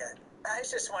least not yet. I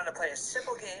just wanted to play a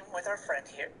simple game with our friend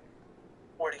here.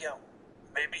 Where'd he go?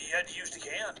 Maybe he had to use the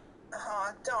can.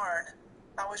 Aw, darn.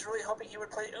 I was really hoping he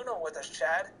would play Uno with us,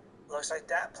 Chad. Looks like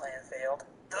that plan failed.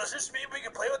 Does this mean we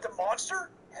can play with the monster?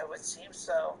 It would seem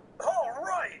so. All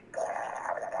right.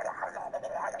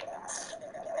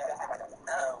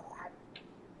 Oh.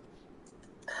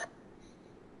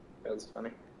 That was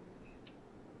funny.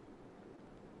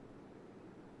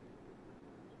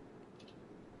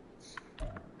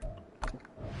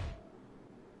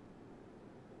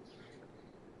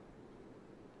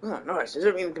 Oh, nice. Does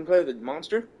it mean we can play with the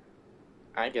monster?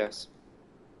 I guess.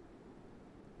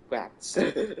 Rats.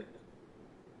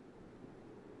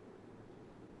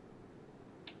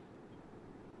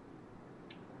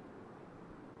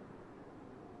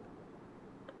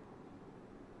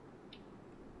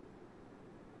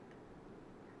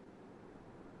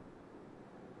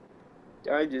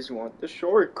 I just want the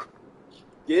shark.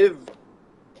 Give.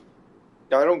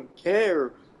 I don't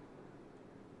care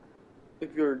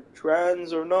if you're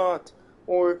trans or not,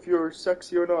 or if you're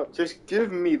sexy or not. Just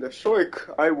give me the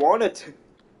shark. I want it.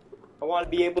 I want to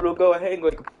be able to go ahead and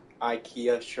like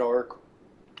IKEA shark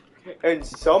and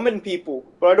summon people,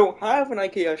 but I don't have an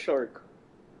IKEA shark.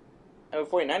 I have a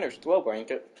 49ers 12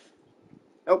 blanket.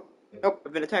 Oh,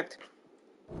 I've been attacked.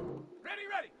 Ready,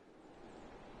 ready.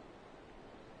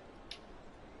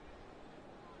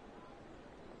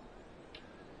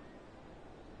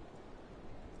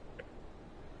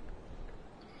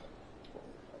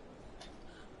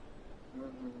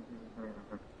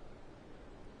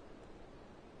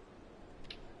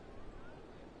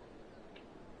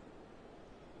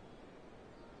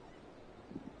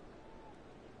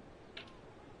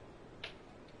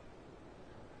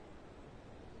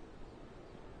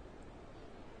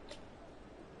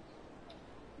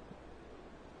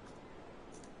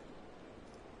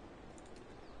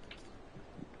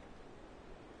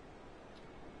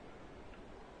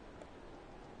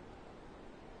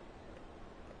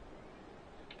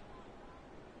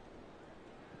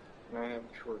 I am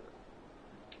short.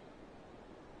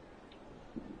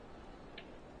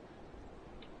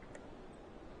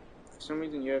 For some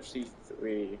reason, UFC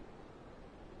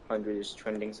 300 is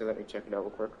trending, so let me check it out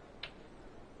real quick.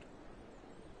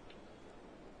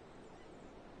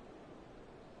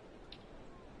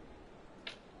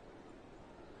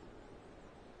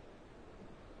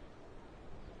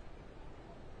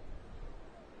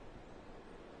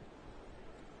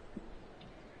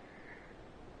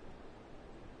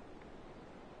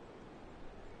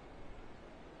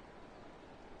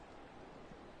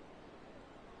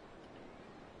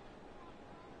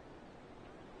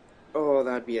 Oh,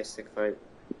 that'd be a sick fight.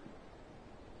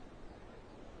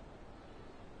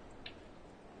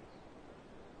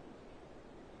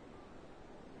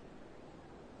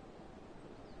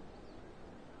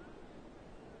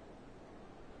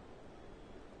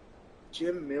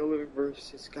 Jim Miller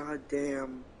versus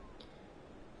goddamn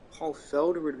Paul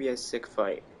Felder would be a sick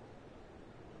fight.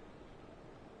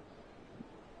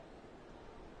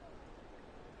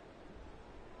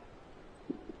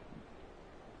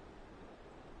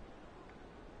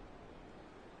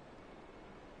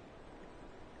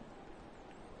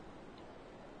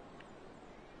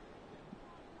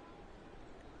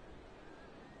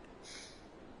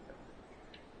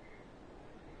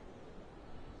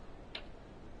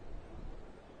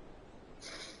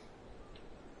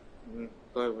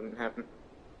 But it wouldn't happen.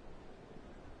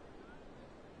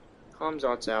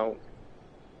 Hamzat's out.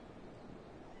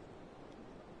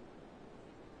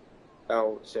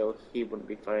 So he wouldn't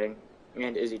be fighting.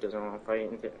 And Izzy doesn't want to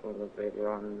fight until later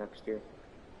on next year.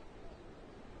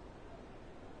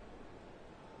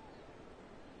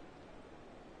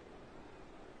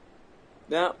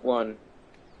 That one,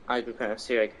 I could kind of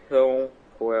see like Hill,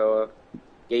 Corella,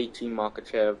 Gaethje,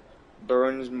 Makachev,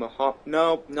 Burns,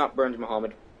 no, not Burns,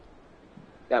 Muhammad.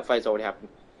 That fight's already happened.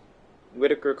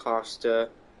 Whitaker, Costa,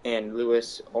 and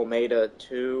Luis Almeida,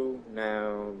 two.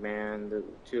 No, man, the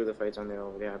two of the fights on there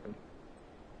already happened.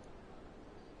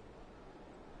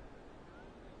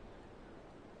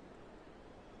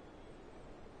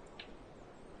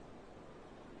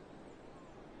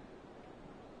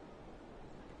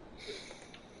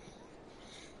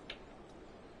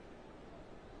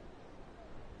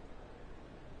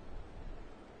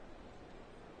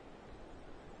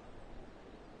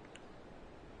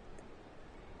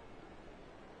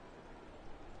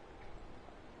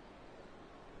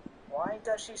 Why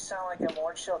does she sound like a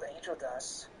more chilled Angel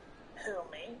does? Who,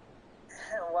 me?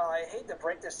 Well, I hate to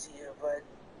break this to you, but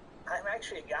I'm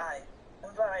actually a guy.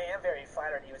 But I am very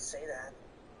flattered you would say that.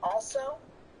 Also,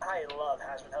 I love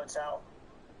Hasman Hotel.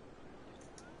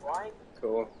 Why?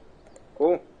 Cool.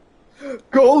 Cool.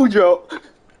 Gojo!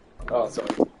 Oh, sorry.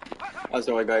 I'm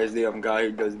sorry, guys. The guy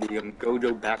who does the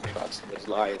Gojo backtrots is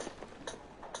live.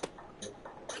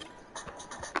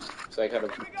 So I kind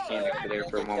of panicked there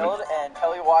for a moment. And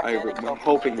Kelly walked in and I'm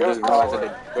hoping he doesn't realize I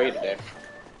didn't play today.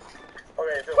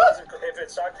 Okay, if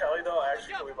it's not Kelly though,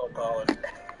 actually can we vote Colin?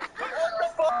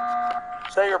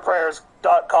 Say your prayers,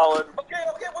 Colin. Okay,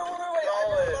 wait.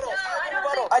 Colin.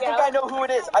 I think I know who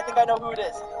it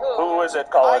is. Who is it,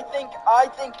 Colin? I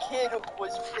think Kid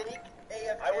was fake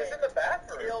AFK. I was in the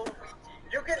bathroom.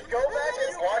 You can go back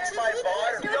and watch my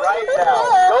VOD Right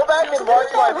now. Go back and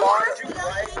watch my VOD.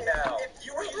 right now.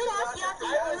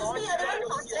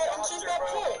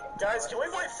 Guys, can we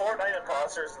play Fortnite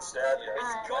Imposters instead?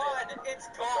 It's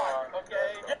gone,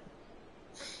 okay?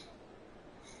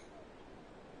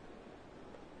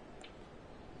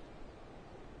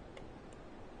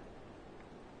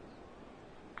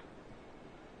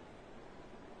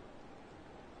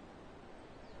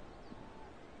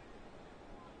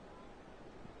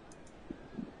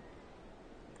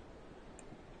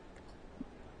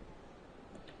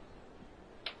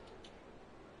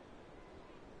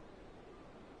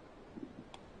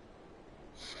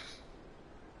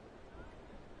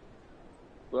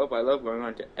 Well, I love going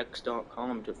on to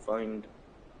x.com to find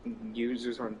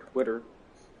users on Twitter.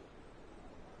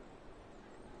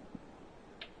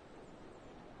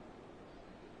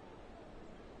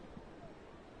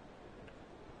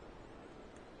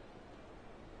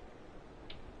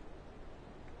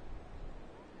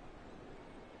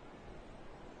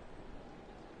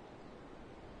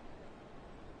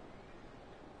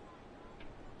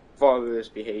 Fatherless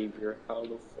behavior. How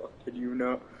the fuck did you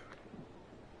know?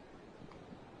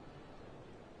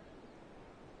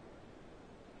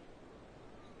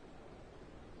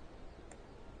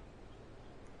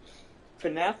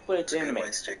 FNAF Blitz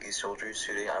Anime. Sticky soldiers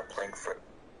who they are playing for.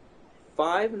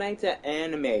 Five Nights at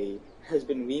Anime has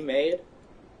been remade.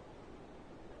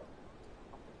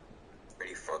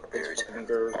 Pretty fuck bears. Fucking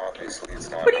Obviously, it's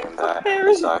not named that.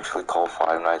 It's actually called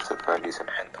Five Nights at Freddy's in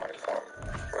hentai form.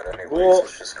 But anyways, Well,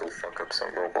 let's just go fuck up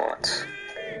some robots.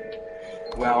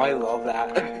 Wow, I love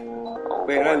that. Oh,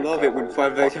 Man, I boy, love it when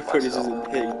Five Nights at Freddy's is myself.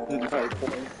 in hentai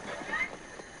form.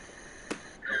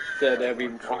 Said every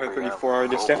 24 hour Oh,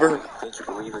 December. can't you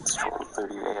believe it's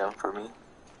 12:30 a.m. for me?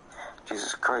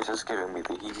 Jesus Christ, that's giving me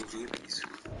the heebie-jeebies.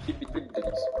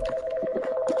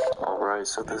 Alright,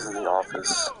 so this is the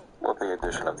office. What the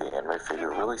addition of the anime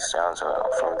figure really stands out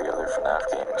from the other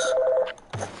FNAF games.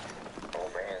 Oh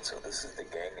man, so this is the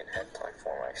gang in hentai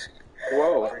form I see.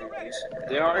 Whoa. Pretty decent.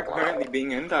 They are currently being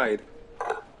hentai'd.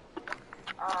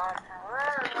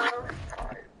 Hello.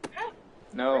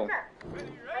 No. My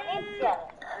name's Janet,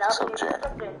 and I'll So, be Janet.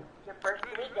 your first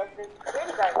week as the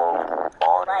security guard. Whoa,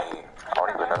 Bonnie. I don't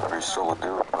even know if you're still a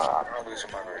dude, but I'm not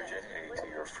losing my virginity to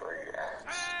your free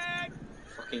ass.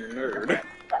 Fucking nerd.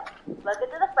 Welcome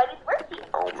to the Freddy's Work Team.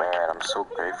 Oh man, I'm so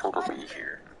grateful to be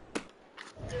here.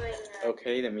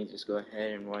 Okay, let me just go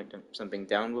ahead and write something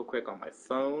down real quick on my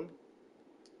phone.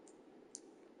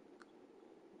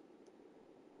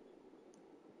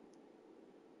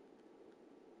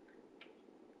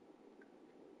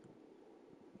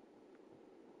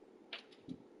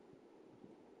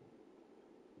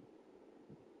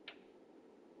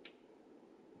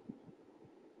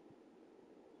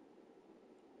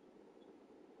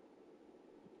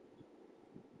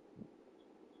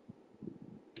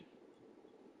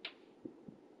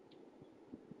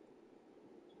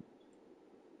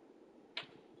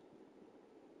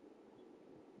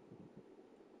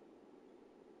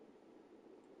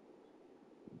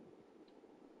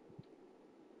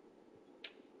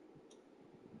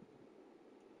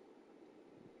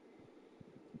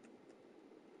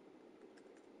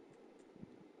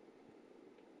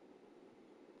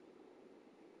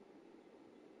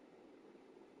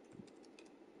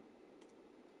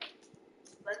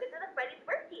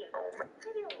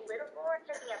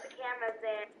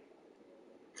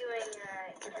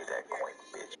 Give me that coin,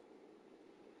 bitch.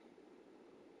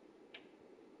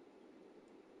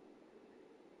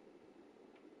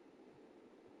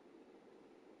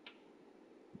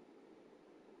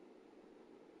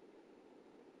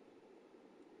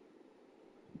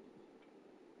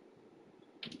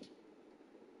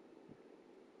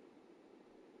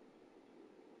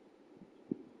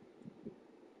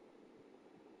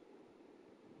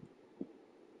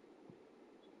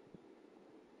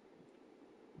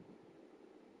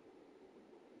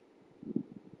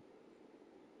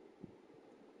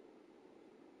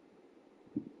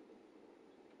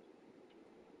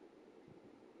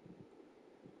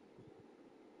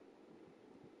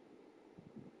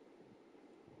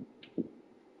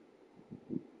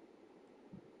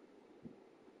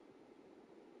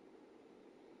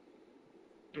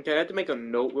 Okay, I had to make a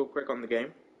note real quick on the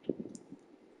game.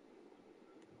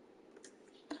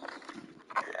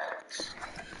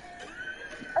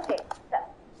 Okay, so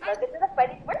welcome to the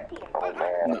Fighting Work team. Oh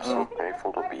man, I'm so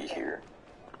grateful to be here.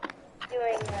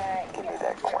 Doing Give me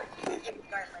that coin, bitch.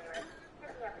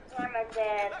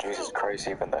 Jesus Christ,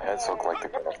 even the heads look like they're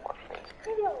gonna fuck me.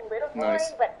 Maybe a little boring,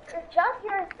 Nice. but your job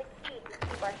here is the key to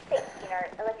keep our safety and our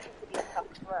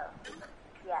electricity flow.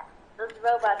 Yeah, those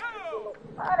robots consume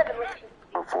a lot of electricity.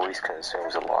 Her voice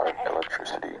consumes a lot of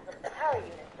electricity. The power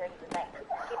units during the night to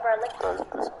keep our Does electricity.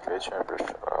 this bitch ever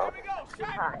shut up?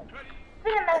 Hi. It's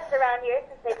been a mess around here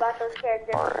since they bought those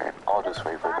characters. Alright, I'll just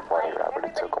wait for the bunny rabbit to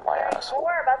tickle my asshole.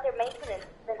 More about their maintenance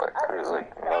than But there's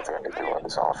like nothing to do in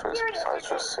this office besides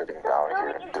just sitting down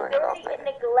here and doing nothing.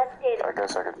 I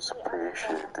guess I could just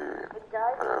appreciate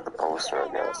the poster, I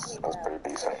guess. That's pretty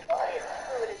decent.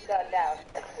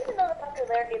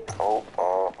 Oh,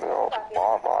 you know,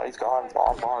 Bonnie's gone.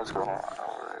 Bonnie's gone.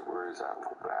 Alright, where is that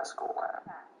little rascal at?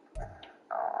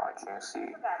 I can't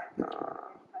see.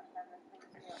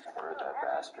 Where'd that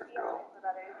bastard go?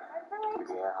 You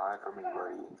can't hide from me,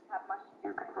 buddy.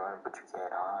 You can run, but you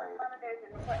can't hide.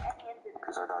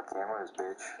 Because I got cameras,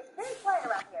 bitch. It's very quiet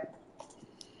around here.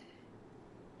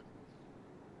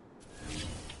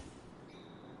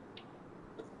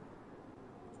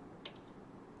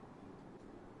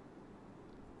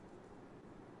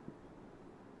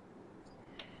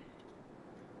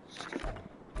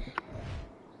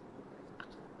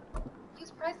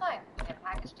 Use Priceline. You get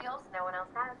package deals no one else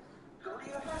has. Go to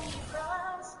your happy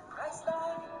price,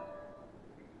 Priceline.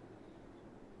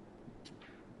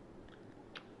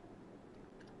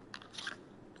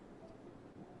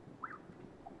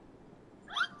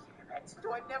 Do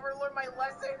I never learn my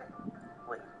lesson?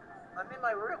 Wait, I'm in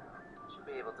my room. Should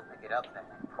be able to pick it up then.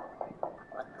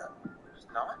 What the? Who's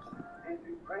knocking? Did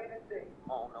you pray today?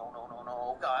 Oh no.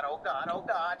 Oh God.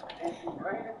 Did you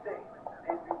pray today?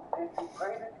 Did you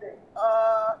pray today?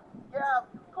 Yeah,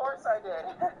 of course I did.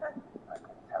 I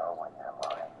can tell when you're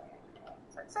lying.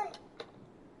 Sensei.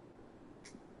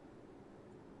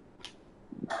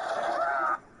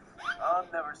 I'm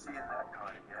never seeing that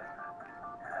card again.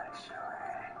 Actually,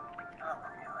 I'm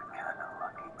feeling kind of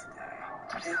lucky today.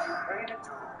 Did you pray to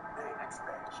do main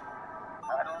expansion?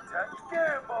 I don't touch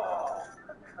gamble.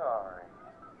 Akari,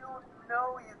 you know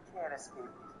you can't escape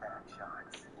these back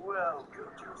shots. Well,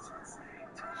 Gojo Sensei.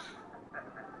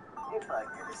 If I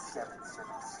get a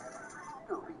 777,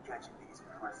 you'll be catching these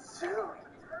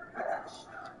Brazilian back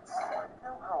shots. You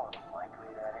know how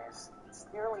unlikely that is? It's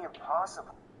nearly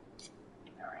impossible.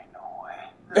 There ain't no way.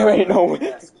 There ain't no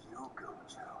way. Ask you,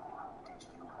 Gojo. Did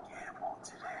you gamble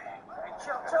today? Hey,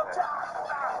 chill. This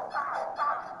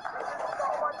is so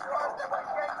much worse than when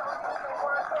games don't use the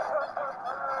word.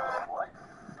 What?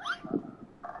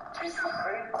 Did you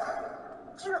pray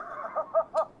to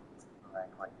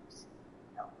Like you see.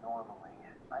 Now, normally,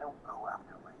 I don't go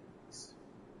after ladies.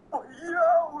 Oh,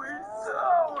 yowie,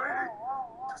 zowie!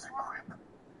 Does it grip?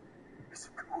 Is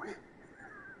it gooey?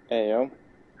 Hey yo.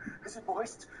 Is it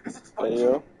moist? Is it spongy? Hey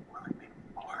yo. Will it make me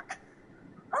bark?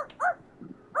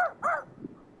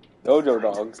 Dojo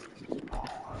dogs.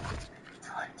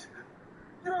 Tight.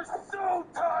 You're so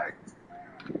tight!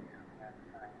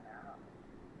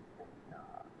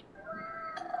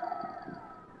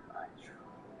 I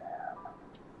truly am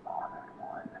honored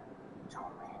one.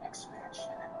 Domain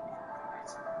expansion,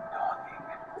 infinite dogging.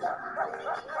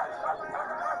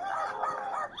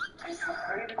 Is it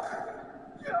rated?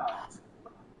 Yacht!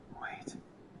 Wait,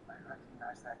 I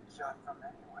recognize that yacht from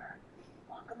anywhere.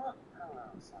 Makima? Hello,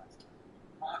 Sansa.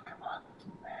 Makima,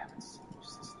 I haven't seen you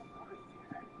since the movie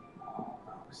theater. All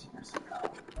those years ago.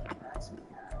 That's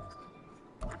because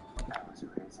I was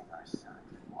raising our son.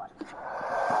 What?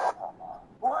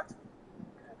 What?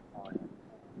 Good morning.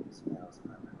 Skills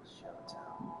of a little show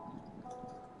town.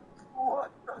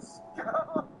 What the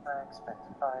scallop? Thank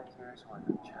 $1,000 worth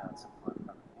of child support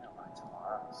from you by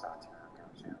tomorrow, Satira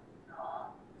Gojo.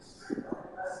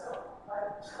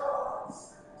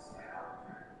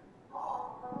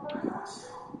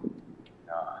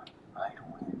 I'd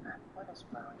win. What is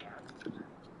brilliant?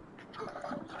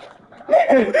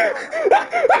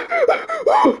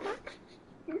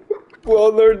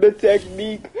 We'll learn the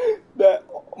technique that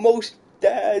most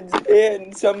dads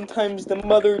and sometimes the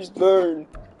mothers learn.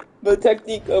 The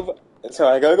technique of...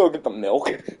 Sorry, I gotta go get the milk.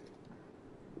 I'd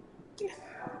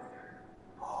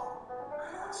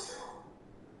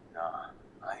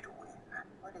win.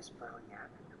 What is brilliant?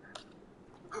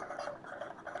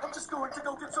 I'm just going to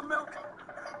go get some milk.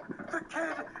 The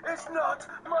kid is not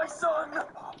my son.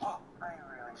 Papa, I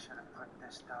really should have put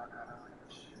this dog on a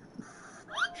leash.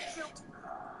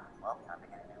 Well, time to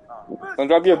get a new phone. Don't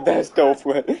drop your best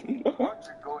girlfriend. Aren't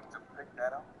you going to pick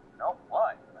that up? No,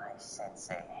 why? My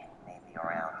sensei may be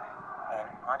around. And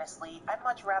honestly, I'd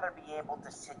much rather be able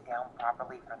to sit down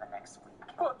properly for the next week.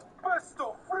 But,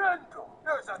 besto friendo,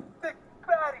 there's a thick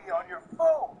baddie on your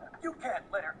phone. You can't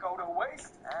let her go to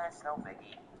waste. That's no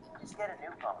biggie. Just get a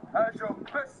new phone. As your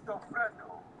besto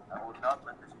friendo, I will not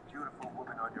let this beautiful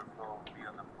woman on your phone be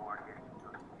on the floor getting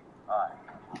dirty. I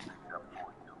will pick it up for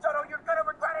you. Toto, you're gonna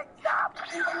regret it. Stop!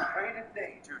 If you waited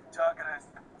late, you're talking as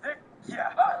thick.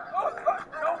 Yeah.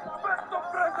 No, besto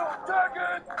friendo, tag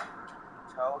it!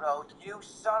 Toto, you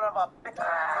son of a bitch.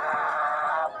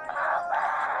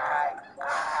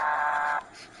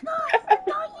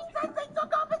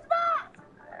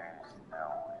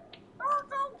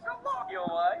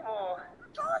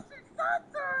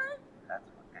 That's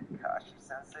what Kakashi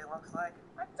Sensei looks like.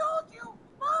 I told you!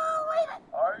 Oh, leave it!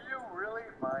 Are you really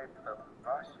my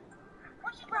Papashi?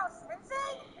 Bushy-brow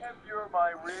sensei? If you're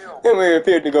my real... And we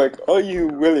appeared to go like, are you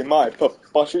really my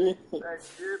Papashi? Then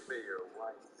give me your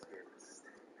white skin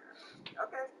steak.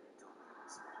 Okay.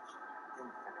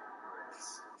 Infinite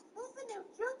bliss. This the new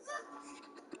jutsu?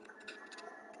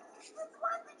 Since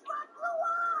when did you have blue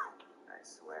eyes? I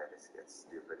swear this gets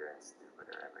stupider and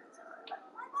stupider every time.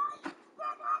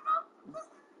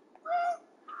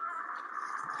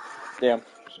 Damn,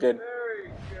 good. Very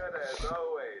good as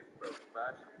always,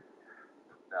 Papashi.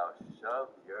 Now shove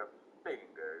your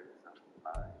fingers on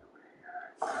my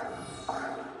ears.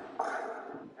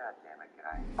 God damn it,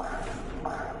 guy.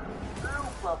 Two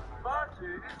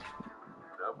Papashis.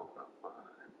 Double the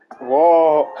fun.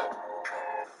 Whoa.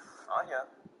 Anya,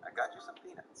 I got you some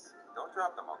peanuts. Don't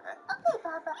drop them, okay? Okay,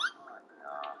 Papa. Oh,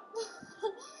 no.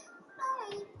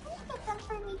 Sorry, please get them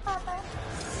for me, Papa.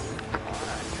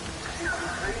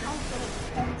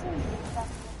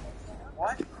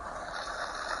 What?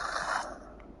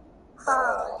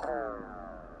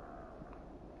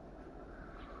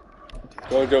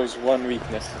 Gojo's one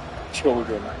weakness,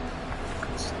 children.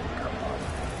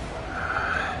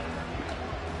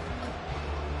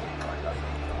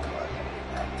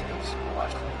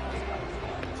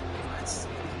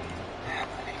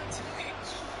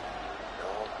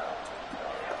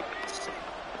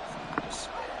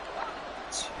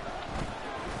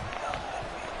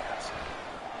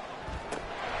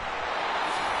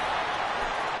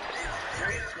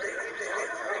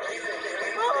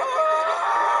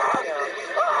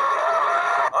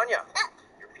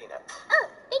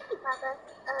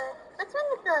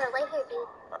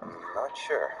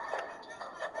 Sure.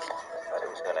 Thought he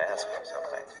was going to ask me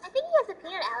something. I think he has a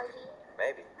peanut allergy.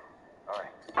 Maybe. All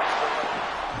right.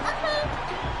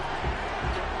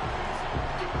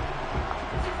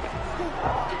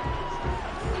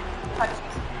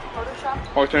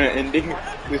 Alternate ending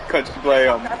with cuts to play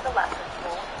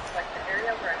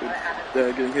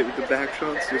getting hit with the back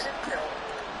shots. Just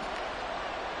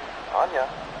Anya,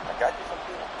 I got you some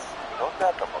peanuts. Don't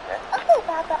drop them, okay? Okay,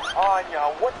 Papa. Anya,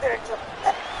 what did you...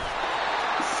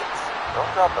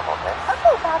 Don't drop them, okay?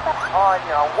 Okay, Papa.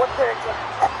 Anya, what did you...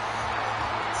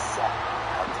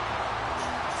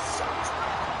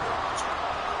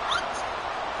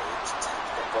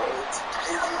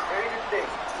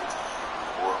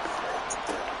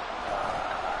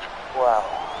 Wow.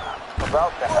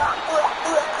 About that.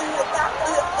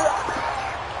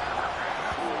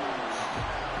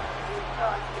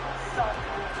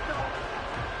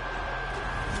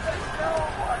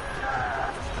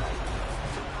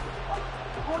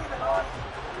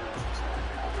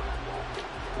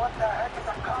 What the heck is a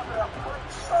cover-up?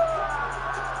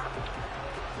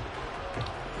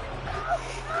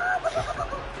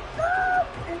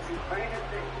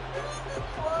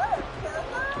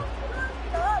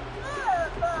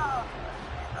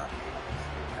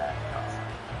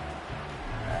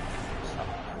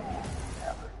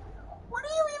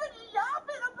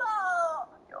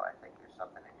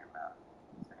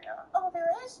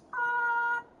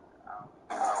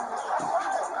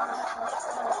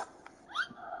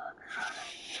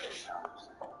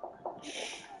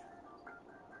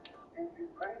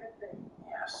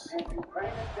 I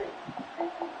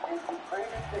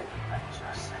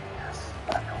just say yes.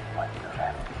 I don't like your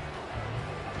attitude.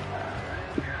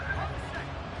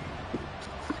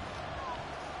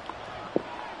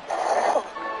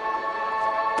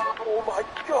 Oh my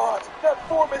God, that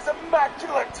form is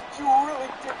immaculate! You really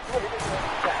did play this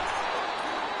as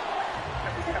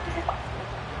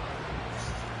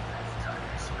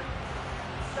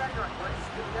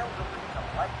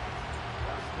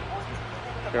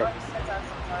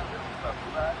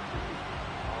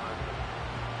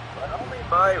But only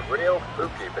my real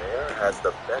Pookie Bear has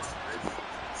the best visions.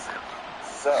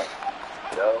 So,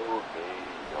 show me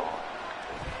your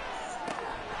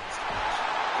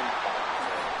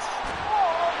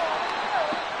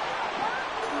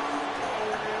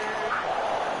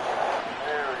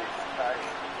very nice.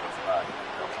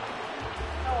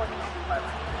 No one knows my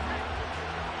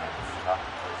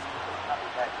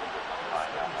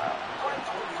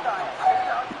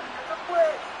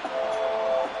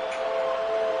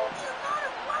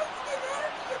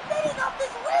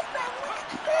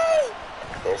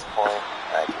At this point,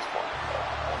 I just want to go.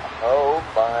 Oh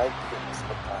my goodness,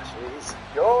 Papashis.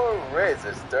 Your Riz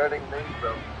is turning me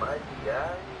from mighty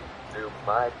guy to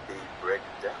mighty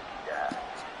breakdown guy.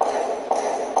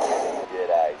 Did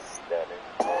I stun it?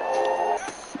 Oh!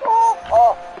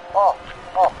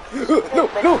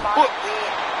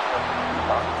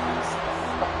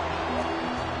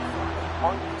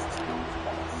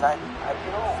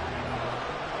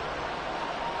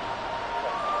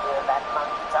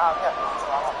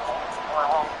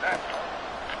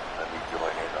 Let me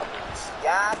join in on this.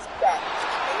 Yes, bet.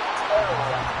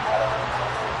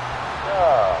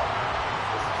 Oh,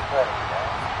 this is pretty, man.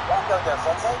 Don't go there,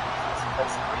 Sensei. This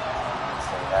place is pretty.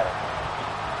 Say that again.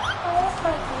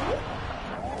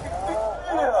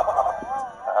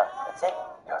 That's it.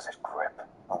 Yours is grip.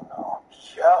 Oh no.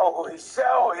 Shall we?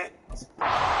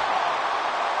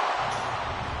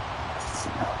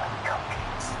 Smell like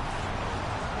cupcakes.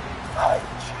 I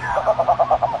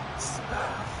just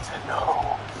to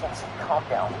know. Sensei, calm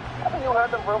down. Haven't you heard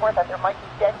the rumor that there might be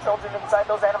dead children inside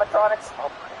those animatronics?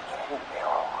 Oh, they're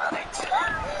all right.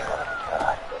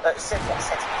 God. Sensei,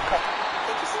 can't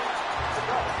you see? It's a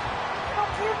dog. I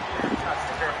don't care. Trust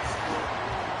the very school.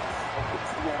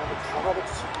 It's the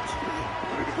animatronics.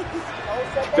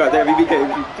 God damn, he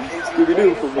became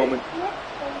Scooby-Doo for a moment.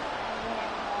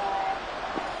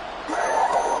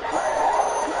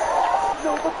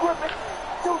 No, the gripping!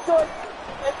 Too tight!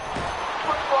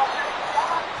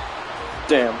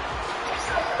 Damn.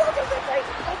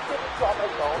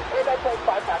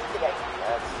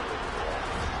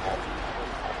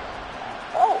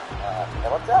 Hey,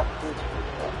 what's up?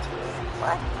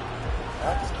 What?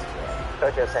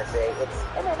 Kojo Sensei, it's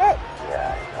internet. Yeah,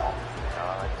 I know.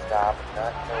 Non-stop,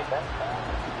 not November.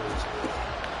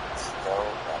 It's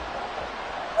November.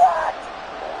 What?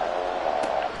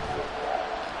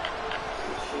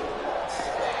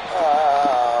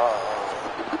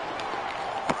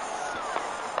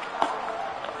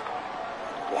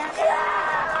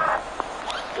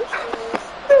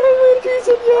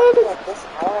 At this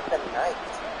hour of the night.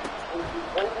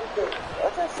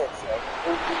 Kojo Sensei.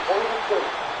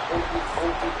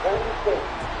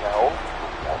 No.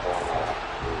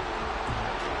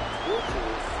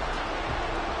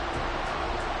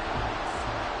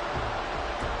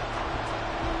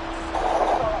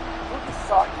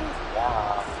 Saki?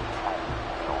 Yeah.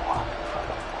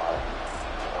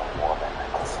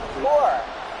 More.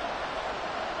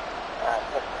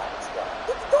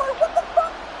 Get the door, what the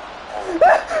fuck?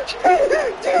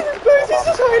 Jesus Christ, he's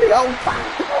just hiding out.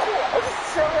 Are you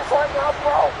serious right now,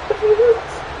 bro?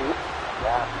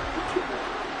 Yeah.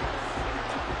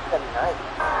 Good night.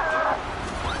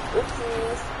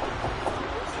 Oopsies.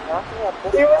 He's knocking at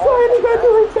this He was hiding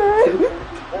under his bed.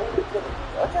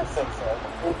 Kojo Sensei.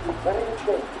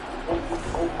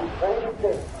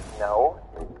 No,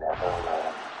 never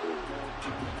will.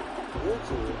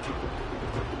 Yuji.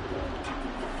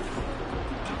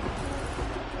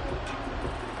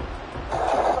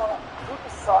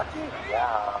 Saki?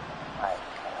 Yeah, I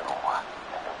know.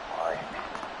 Never mind.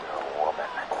 You're a woman.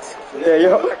 Yeah,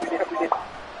 yo.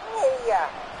 Hey,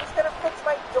 who's gonna fix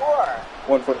my door?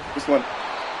 One foot, just one.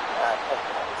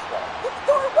 This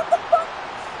door, what the fuck?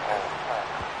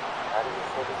 How do you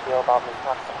think you feel about me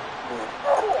talking?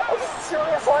 Are you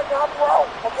serious right now, bro?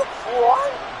 Have you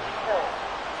tried?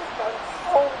 She's done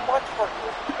so much for you.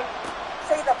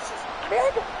 Say that she's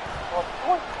dead? Well,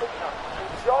 you ain't taking her.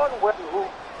 And John will.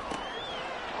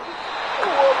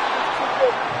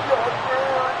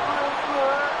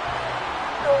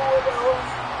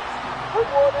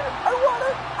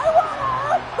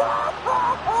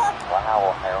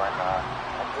 Wow, Aaron,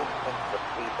 think would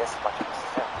be this much of a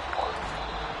step forward.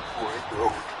 Boy,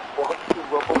 bro, want to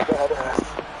rumble that ass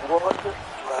one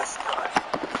last time.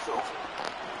 So,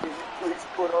 can you please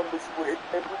put on this wig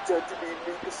and pretend to be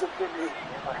Mika Symphony?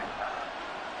 Never have.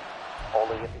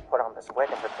 Only if you put on this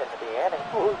wig and pretend to be Annie.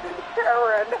 Oh,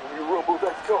 Karen! Can you rumble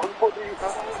that gun, buddy?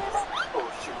 Oh,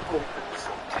 shoot, Lakers.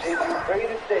 Hey, you ready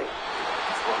to stay?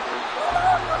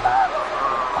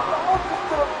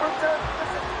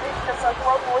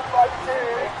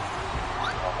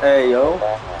 Hey, yo.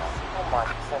 Come on,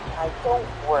 Senpai, don't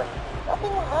worry.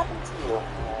 Nothing will happen to you.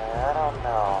 I don't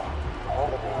know.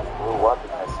 Maybe he grew up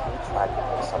because he tried to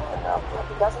pick something up.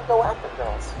 He doesn't go after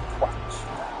girls. Watch.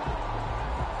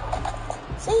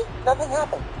 See? Nothing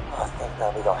happened. Oh, thank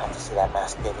God we don't have to see that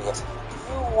masked idiot. Do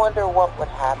you wonder what would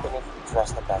happen if you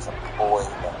dressed up as a boy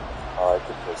then? I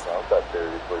could play sound that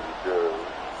very for you, girl.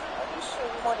 Are you sure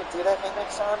you want to do that,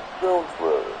 Mimic-san? Don't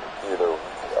worry. Either way,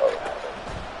 I'll have it.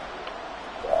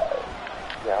 Bye.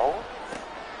 Yo?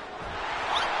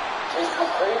 It's the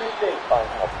greatest thing I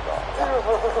have done.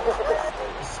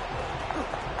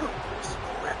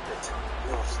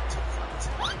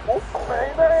 Oh,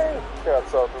 baby!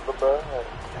 Cat's out of the bag.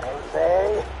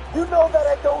 Baby! You know that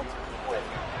I don't... Wait.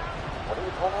 What do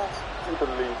you pronounce? You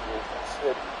believe me. I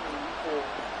said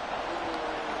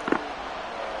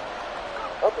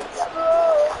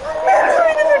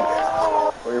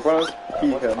What your pronounce? He,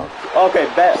 him. Okay,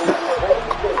 bet.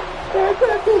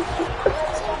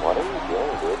 What are you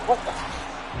doing, dude? What the?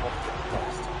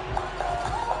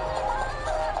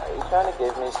 Are you trying to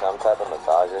give me some type of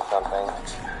massage or something?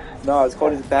 No, it's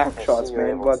called his back shots,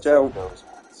 man. Watch out.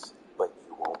 But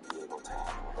you won't be able to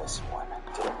handle this one.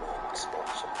 To the main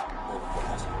expansion, even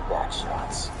back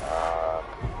shots.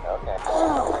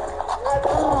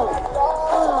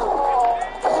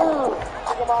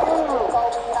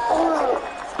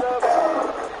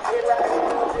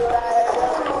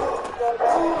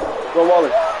 Go,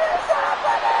 Waller.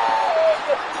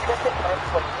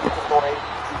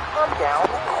 Calm down.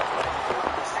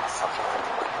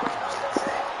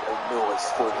 I know I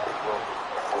started it wrong.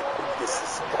 This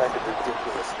is kind of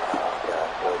ridiculous. Yeah,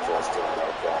 we're just doing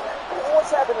it again.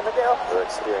 What's happening, Miguel? We're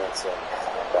experiencing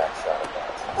back shot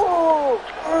events.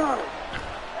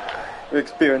 We're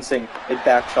experiencing a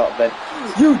back shot event.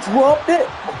 You dropped it? I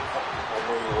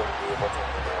knew you wouldn't be able to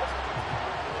handle it.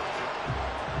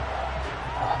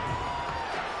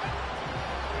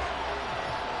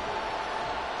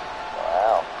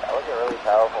 Wow, that was a really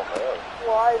powerful move.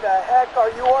 Why the heck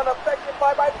are you unaffected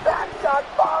by my back shot,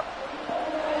 Bob?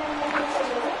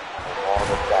 All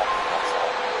the back shots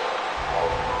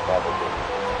I'll never do.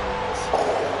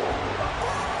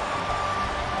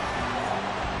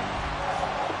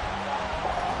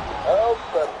 Oh,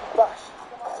 but gosh,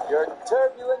 your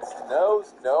turbulence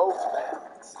knows no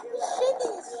bounds.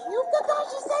 Shaking is you,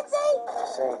 Kakashi-sensei?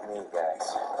 This ain't me, guys.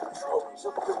 Drums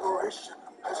of liberation.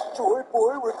 Has Joy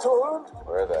Boy returned?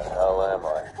 Where the hell am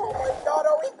I? Oh my God,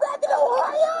 are we back in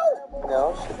Ohio?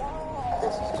 No,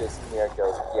 this is just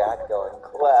Mirko's yacht going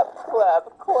clap, clap,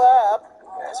 clap.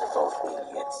 You guys are both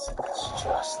idiots. It's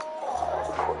just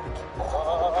earthquake.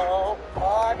 Oh,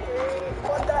 Marty,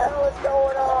 what the hell is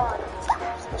going on?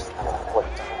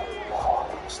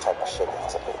 This type of shit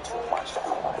is a bit too much.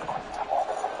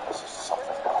 This is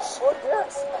something else. Oh,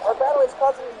 yes, our battle is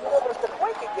causing the universe to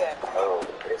quake again. Oh,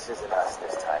 this isn't us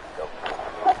this time. Go.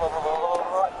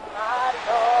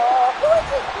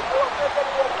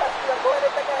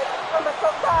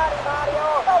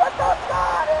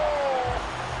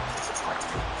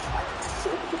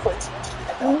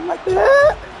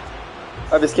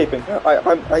 I'm escaping.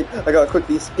 I gotta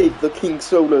quickly escape the King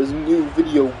Solar's new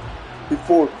video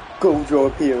before Gojo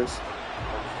appears.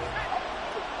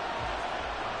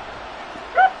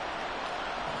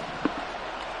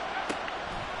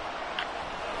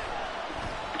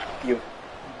 You.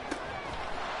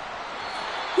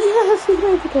 Yes, he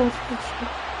made the conversation.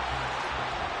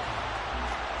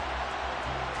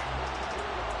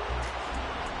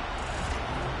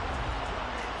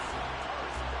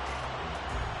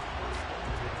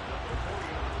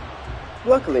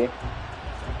 Luckily,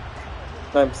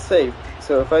 I'm safe,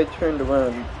 so if I turned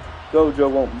around, Gojo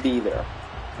won't be there.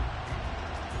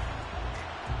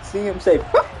 See him safe.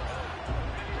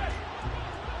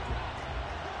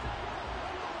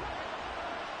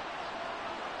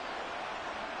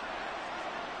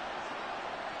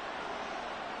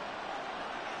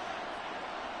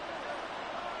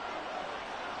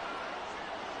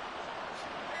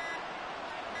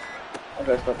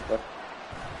 Okay, stop.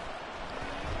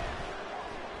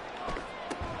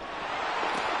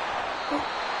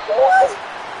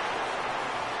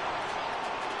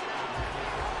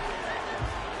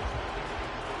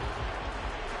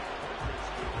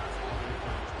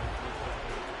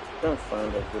 Don't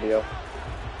find that video.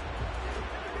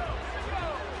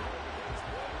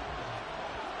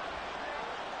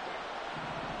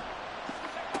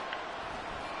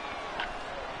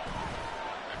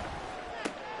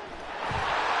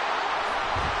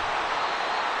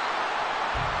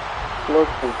 Look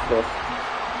at this.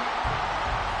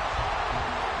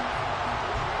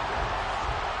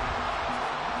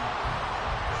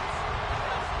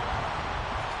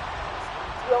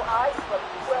 Well, I slept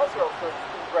 12 girls during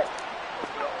spring break.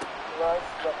 Well, I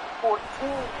slept 14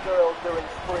 girls during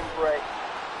spring break.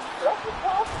 That's the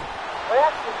problem. I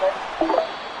actually meant...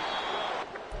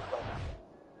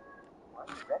 Why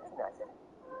do you recognize it?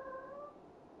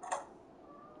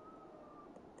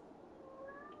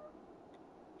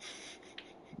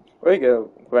 There you go,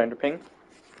 Vanderping.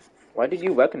 Why did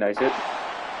you recognize it?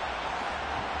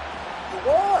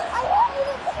 What?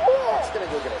 I'm just gonna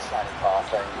go get a shiny paw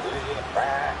thing.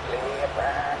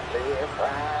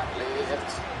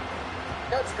 Lift.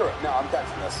 No, screw it. No, I'm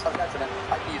catching this. I'm catching it.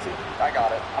 Easy. I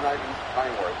got it. I'm not even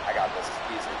worried. I got this.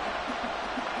 Easy.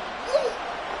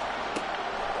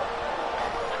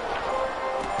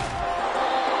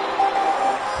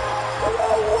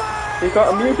 He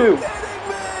got a Mewtwo.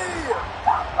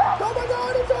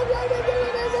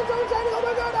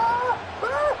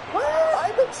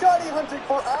 Shiny hunting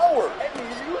for hours. And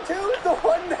Mewtwo's the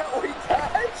one that we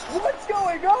catch? What's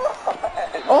going on?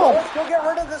 Oh. Let's go get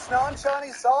rid of this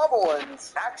non-shiny Sobble and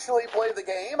actually play the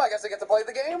game. I guess I get to play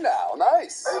the game now.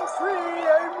 Nice. I'm free.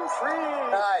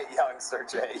 Hi, youngster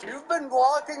Jake. You've been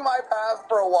blocking my path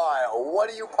for a while. What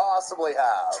do you possibly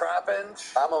have?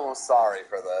 Trapinch? I'm almost sorry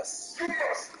for this.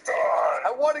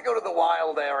 I want to go to the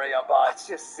wild area, but let's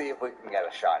just see if we can get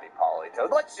a shiny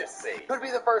Politoed. Let's just see. Could be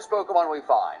the first Pokemon we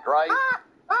find, right?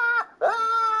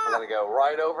 We're gonna go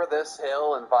right over this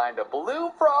hill and find a blue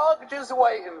frog just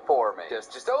waiting for me.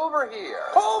 Just over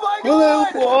here. Oh my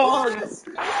God! Blue frog! Yes!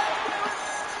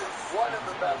 One of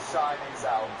the best shinies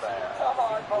out there. Come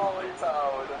on,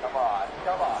 Politoed. Come on.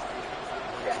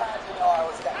 You had to know I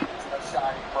was catching a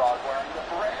shiny frog wearing the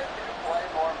brand new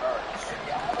Playmore merch. If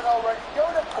you haven't already, go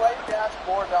to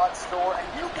play-more.store and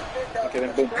you can pick up the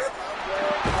shirt I'm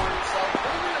wearing for yourself.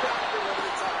 Maybe around for a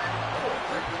limited time. Or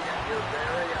you can get your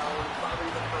very own Bobby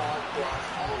the Frog plush.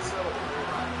 Also,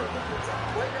 around for a limited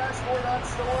time.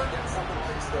 Play-more.store. Get something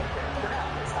while you still can. For now,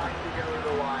 it's time to go to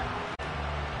the wild.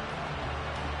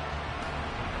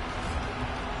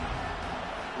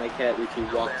 My cat Richie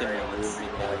walked in my room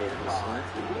and now it was I'd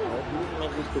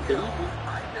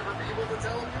never be able to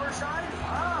tell if you were shiny.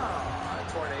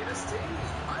 Tornadus T.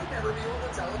 I'd never be able to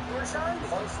tell if you were shiny.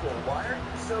 School, why are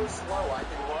you so slow? I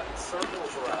can run circles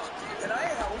around you. Can I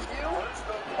help you? First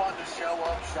Pokemon to show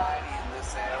up shiny in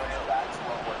this area, that's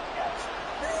what we're catching.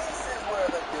 This is where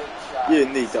the good shiny You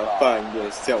need to find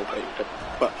yourself a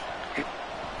butt.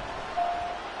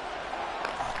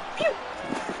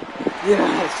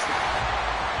 Yes!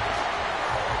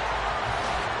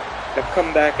 I've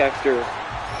come back after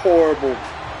horrible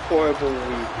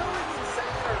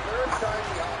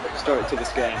start to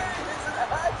this game.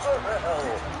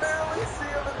 Barely see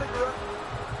him in the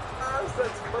grass.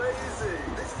 That's crazy.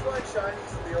 This is why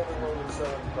shinies in the overworld are so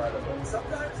incredible.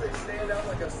 Sometimes they stand out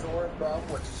like a sore thumb,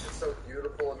 which is just so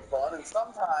beautiful and fun, and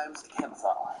sometimes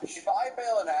camouflage. If I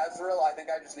fail an Azrael, I think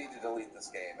I just need to delete this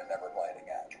game and never play it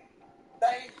again.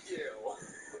 Thank you.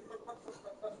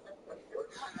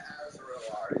 What kind of Azrael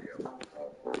are you?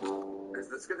 Is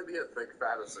this going to be a thick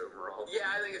fattest overall? Yeah,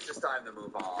 I think it's just time to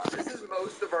move on. This is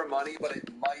most of our money, but it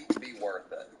might be worth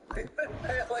it. We've been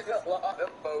failing a lot of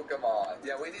Pokemon.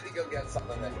 Yeah, we need to go get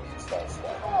something that can use False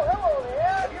Swipe. Oh, hello there.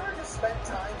 Have you ever just spent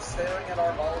time staring at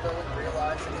Armaldo and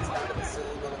realizing he's kind of a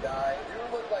silly little guy? You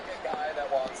look like a guy that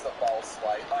wants the False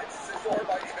Swipe. Scizor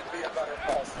might even be a better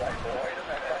False Swiper. Wait a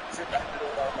minute. You're back to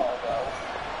with Armaldo.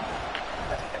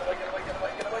 Get away.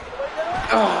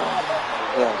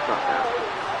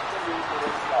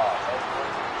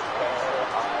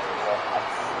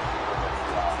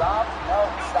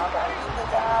 Stop hanging me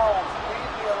down.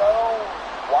 Leave me alone.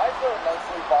 Why is there no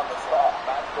sleep on this rock?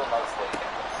 Magical no sleep.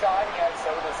 Shiny I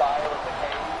so desire in the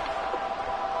cave.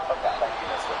 Okay, thank you,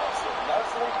 Mr. No Sleep. No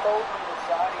sleep told me the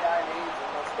shiny I need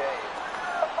in this cave.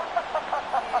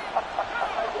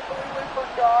 I completely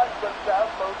forgot that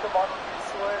Pokemon would be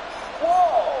switched.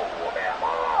 Whoa!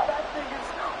 That thing is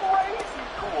crazy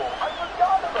cool. I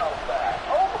forgot about that.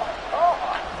 Oh my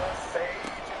god. The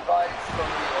sage advice from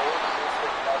the old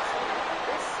Mr. Nuzleaf.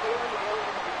 This scary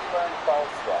alien bee learned false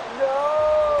strike. No!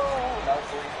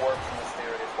 Nuzleaf works in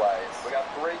mysterious ways. We got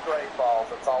 3 great balls.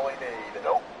 That's all we need.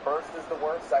 Nope. First is the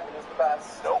worst. Second is the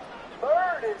best. Nope.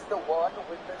 Third is the one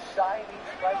with the shiny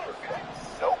treasure piece.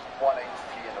 Nope. 1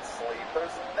 HP and a asleep.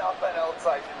 There's nothing else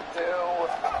I can do.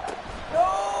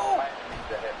 No! I didn't mean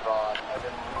to hit Ron. I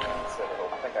didn't mean to.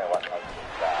 I think I let my kid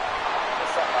die. I'm gonna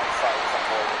set my sights on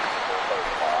more reasonable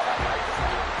baseball. I might just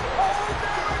do it. Oh,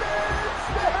 there it is!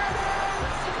 There it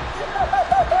is!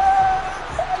 Yes!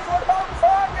 That's what I'm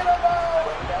talking about!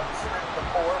 Redemption in the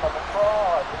form of a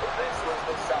fraud. This was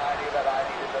the shiny that I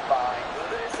needed to find.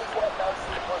 This is what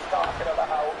Nuslip was talking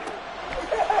about.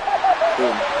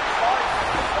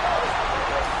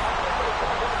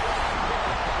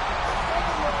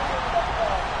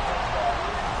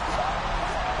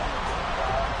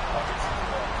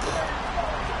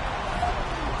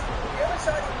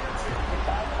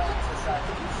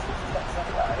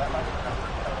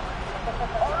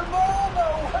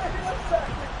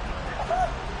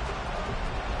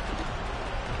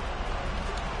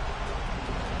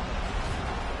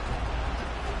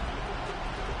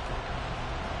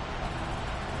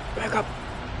 Back up.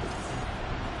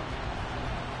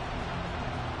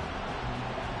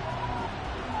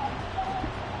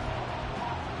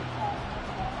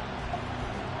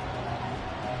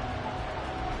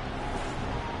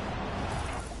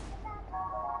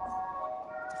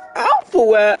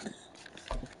 Alpha.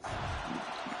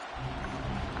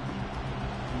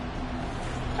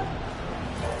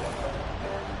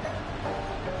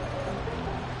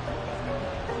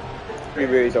 We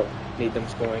really don't need them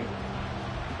scoring.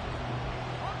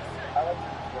 I like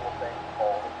this little thing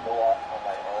called go off on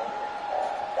my own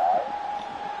and die.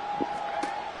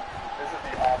 This is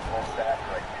the optimal stack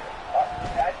right here.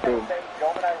 I think the same,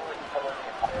 Joe and I were covering the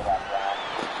entire last round.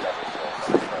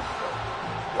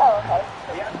 Oh, okay.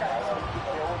 The other guy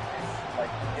kills is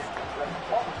like, it's really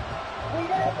fun. We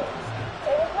did it.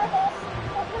 It was my best.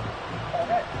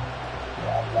 Okay.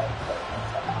 Yeah, that's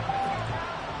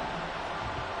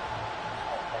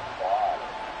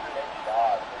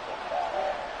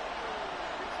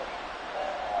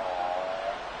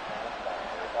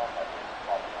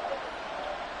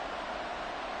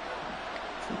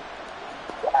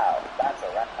wow, that's a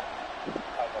wrap.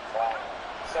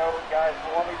 So, guys,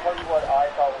 let me tell you what I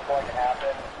thought was going to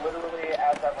happen. Literally,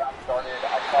 as that round started,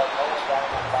 I saw no one down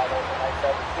on the battles, and I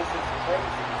said, this is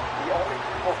crazy. The only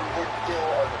people who would kill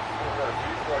are the people who are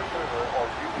using our server or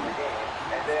using the game.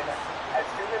 And then, as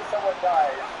soon as someone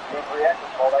dies in reactor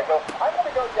mode, I go, I'm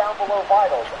going to go down below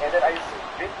vitals. And then I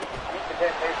see 50 deep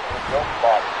contamination with the only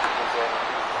body. He was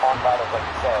on vitals, like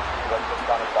you said. He was just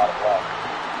on his bottom left.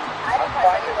 I didn't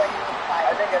touch anybody in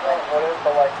I think everyone would have,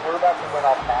 but like we're about to win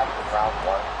off patch in round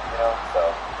 1, you know, so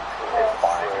it's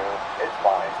fine. It's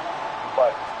fine.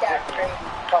 But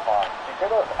come on, she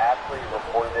could have actually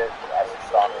reported it as a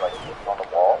stock like on the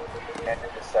wall and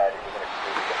then just said it was in a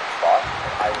completely different spot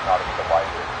and I would not have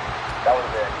survived it. That would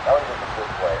have been the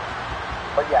good play.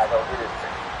 But yeah, no, it is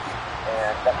tricky.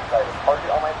 And that means I have a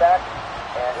target on my back,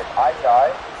 and if I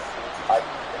die, I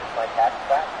can finish my catch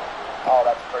back. Oh,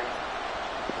 that's crazy.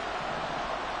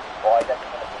 Well, I guess I'm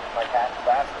going to finish my catch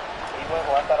faster. He went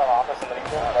and left that on office, and then he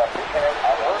turned it up. Who cares?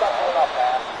 We're not going off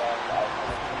fast, and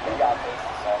we got this,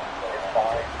 so it's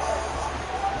fine.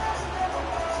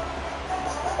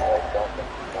 I don't think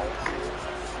he's going to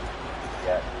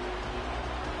yet.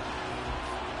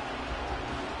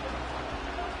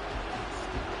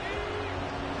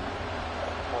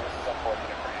 Well, this is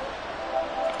unfortunate for you.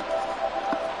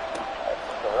 I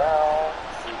look around,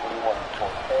 see what he wants to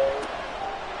 4K.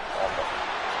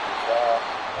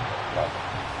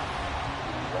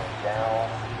 Going down.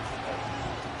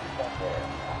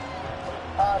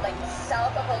 Like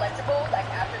south of electrical, like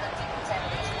after the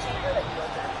decontamination chamber that you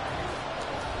opened.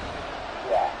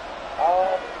 Yeah.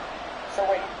 So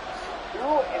wait,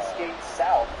 who escaped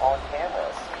south on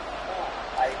cameras?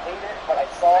 I hate it, but I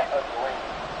saw a green.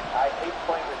 I hate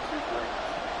playing with two greens.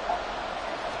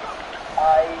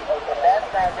 Okay, that's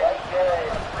not really good.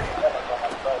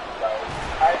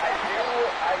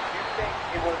 I do think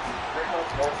it was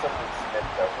Northam and Smith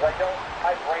though, because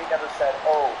my brain never said,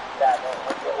 oh, that,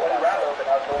 what I'd rather open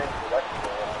out going to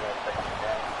electrical and I'm going to pick up the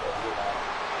gas.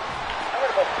 I'm going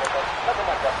to go for this. That's what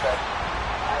my gut said.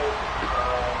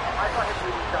 I thought his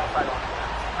movie shot right on the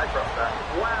I trust that.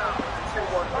 Wow,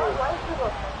 2-1 vote.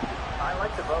 I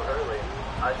like to vote early.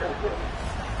 I should have.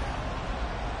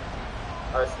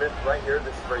 Smith, right here,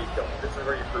 this is where you kill me. This is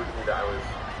where you prove to me that I was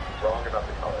wrong about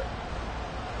the color.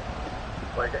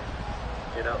 Like,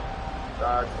 you know,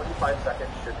 25 seconds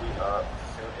should be up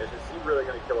soon. Is he really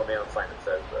going to kill a man on Simon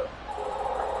Says, though?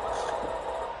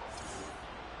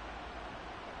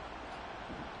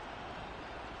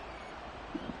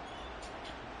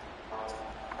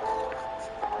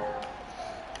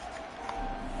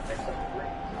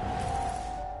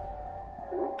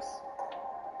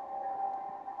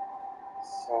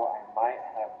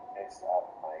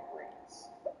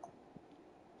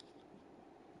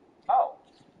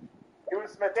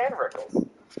 Smith and Rickles.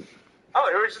 Oh,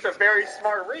 it was just a very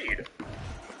smart read.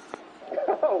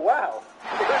 Oh, wow.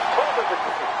 It was both of the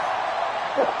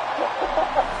teams.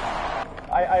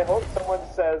 I hope someone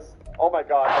says, oh my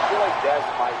god, I feel like Des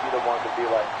might be the one to be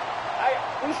like,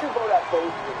 we should vote at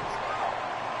both groups.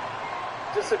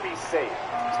 Just to be safe.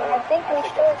 I think we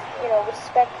should,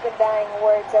 respect the dying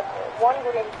words of one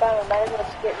we're going to find, we might as well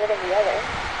just get rid of the other.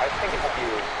 I think it's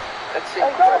you. That's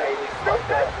crazy.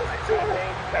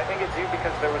 I think it's you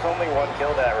because there was only one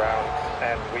kill that round,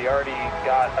 and we already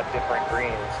got a different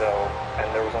green, and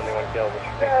there was only one kill, which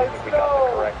makes me think we got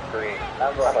the correct green.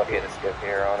 I'm okay to skip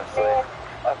here, honestly.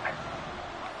 Okay.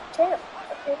 Damn.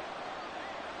 Okay.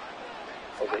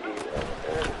 Was it you?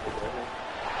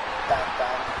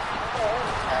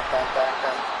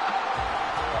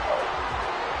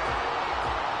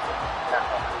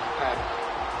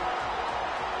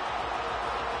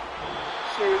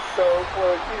 She was so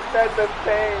close. She said the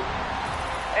thing.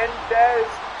 And Des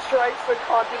strikes the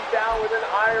content down with an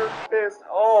iron fist.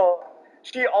 Oh,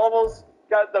 she almost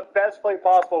got the best play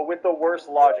possible with the worst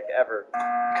logic ever.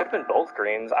 Could have been both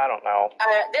greens. I don't know.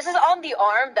 This is on the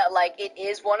arm that, it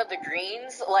is one of the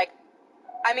greens.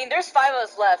 There's 5 of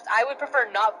us left. I would prefer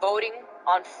not voting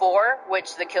on 4,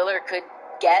 which the killer could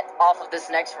get off of this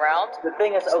next round. The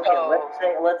thing is,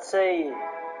 okay, let's say,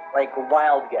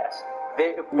 wild guess.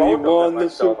 We won the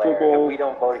Super Bowl. If we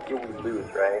don't vote here, we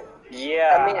lose, right?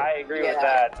 Yeah, I agree with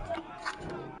that.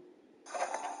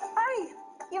 Hi,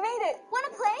 you made it. Wanna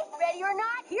play? Ready or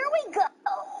not? Here we go.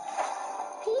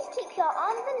 Please keep your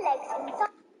arms and legs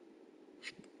inside.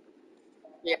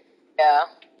 Yeah.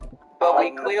 But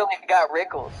we clearly got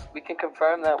Rickles. We can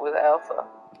confirm that with Alpha.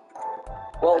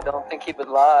 Well, I don't think he would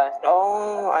lie.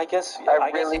 Oh, I guess. I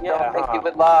really don't think he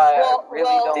would lie. Well, I really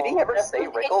don't. Did he ever say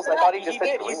Rickles? I thought he just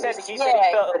said green. He said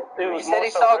he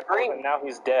saw green. And now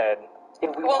he's dead.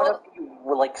 If we want to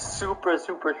be super,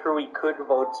 super sure we could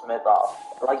vote Smith off.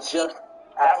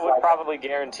 That would probably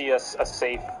guarantee us a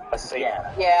safe.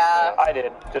 Yeah. I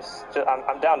did.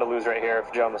 I'm down to lose right here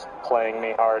if Jonas playing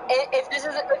me hard. If this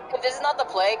is not the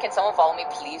play, can someone follow me,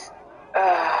 please?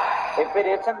 If it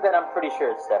isn't, then I'm pretty sure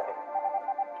it's Stephanie.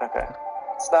 Okay.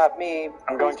 It's not me.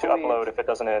 I'm going to upload if it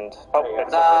doesn't end. Oh,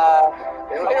 it's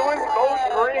It was both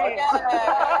green.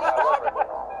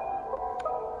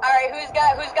 All right, who's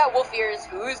got wolf ears?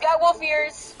 Who's got wolf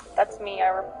ears? That's me. I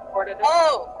reported it.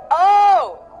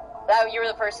 Oh! That you were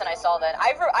the person I saw then.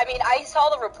 I saw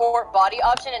the report body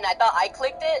option and I thought I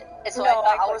clicked it, so I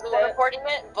thought I was the one reporting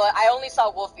it, but I only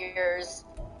saw wolf ears.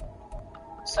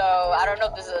 So I don't know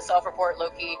if this is a self-report,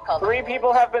 Loki. 3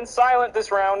 people have been silent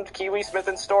this round. Kiwi, Smith,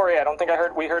 and Story. I don't think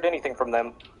we heard anything from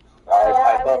them.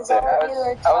 I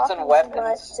was in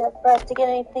weapons. For us to get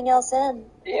anything else in.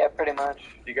 Yeah, pretty much.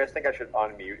 Do you guys think I should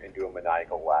unmute and do a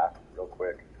maniacal laugh real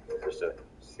quick? Just to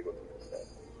see what people say.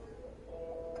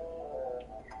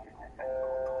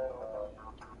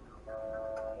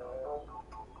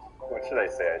 What should I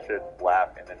say? I should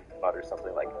laugh and then mutter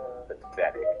something like,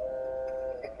 pathetic.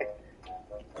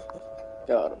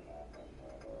 Got him.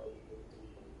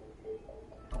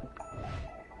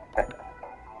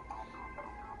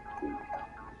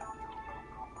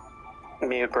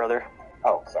 Mute, brother.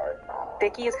 Oh, sorry.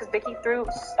 Vicky is because Vicky threw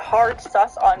hard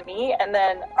sus on me, and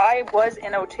then I was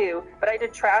in O2, but I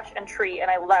did trash and tree, and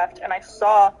I left, and I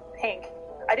saw Pink.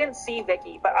 I didn't see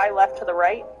Vicky, but I left to the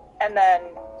right, and then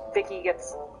Vicky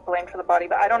gets blamed for the body,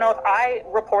 but I don't know if I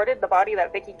reported the body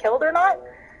that Vicky killed or not,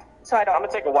 so I don't. I'm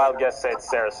gonna take a wild guess, say it's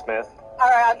Sarah Smith.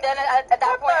 Alright, then at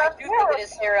that point I do think it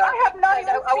is Sarah. I have not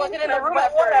even I wasn't in the room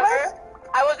at first.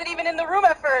 I wasn't even in the room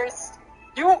at first.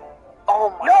 Oh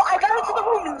my No, I got into the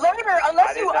room later,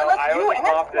 unless you and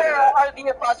Sarah are the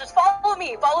imposters. Follow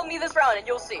me this round and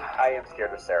you'll see. I am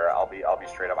scared of Sarah. I'll be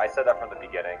straight up. I said that from the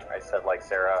beginning. I said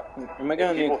Sarah. Am I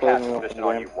gonna need people cast suspicion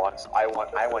on you once? I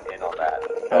went in on that.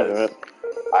 I'll do it.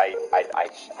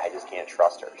 I just can't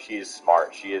trust her. She is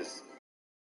smart. She is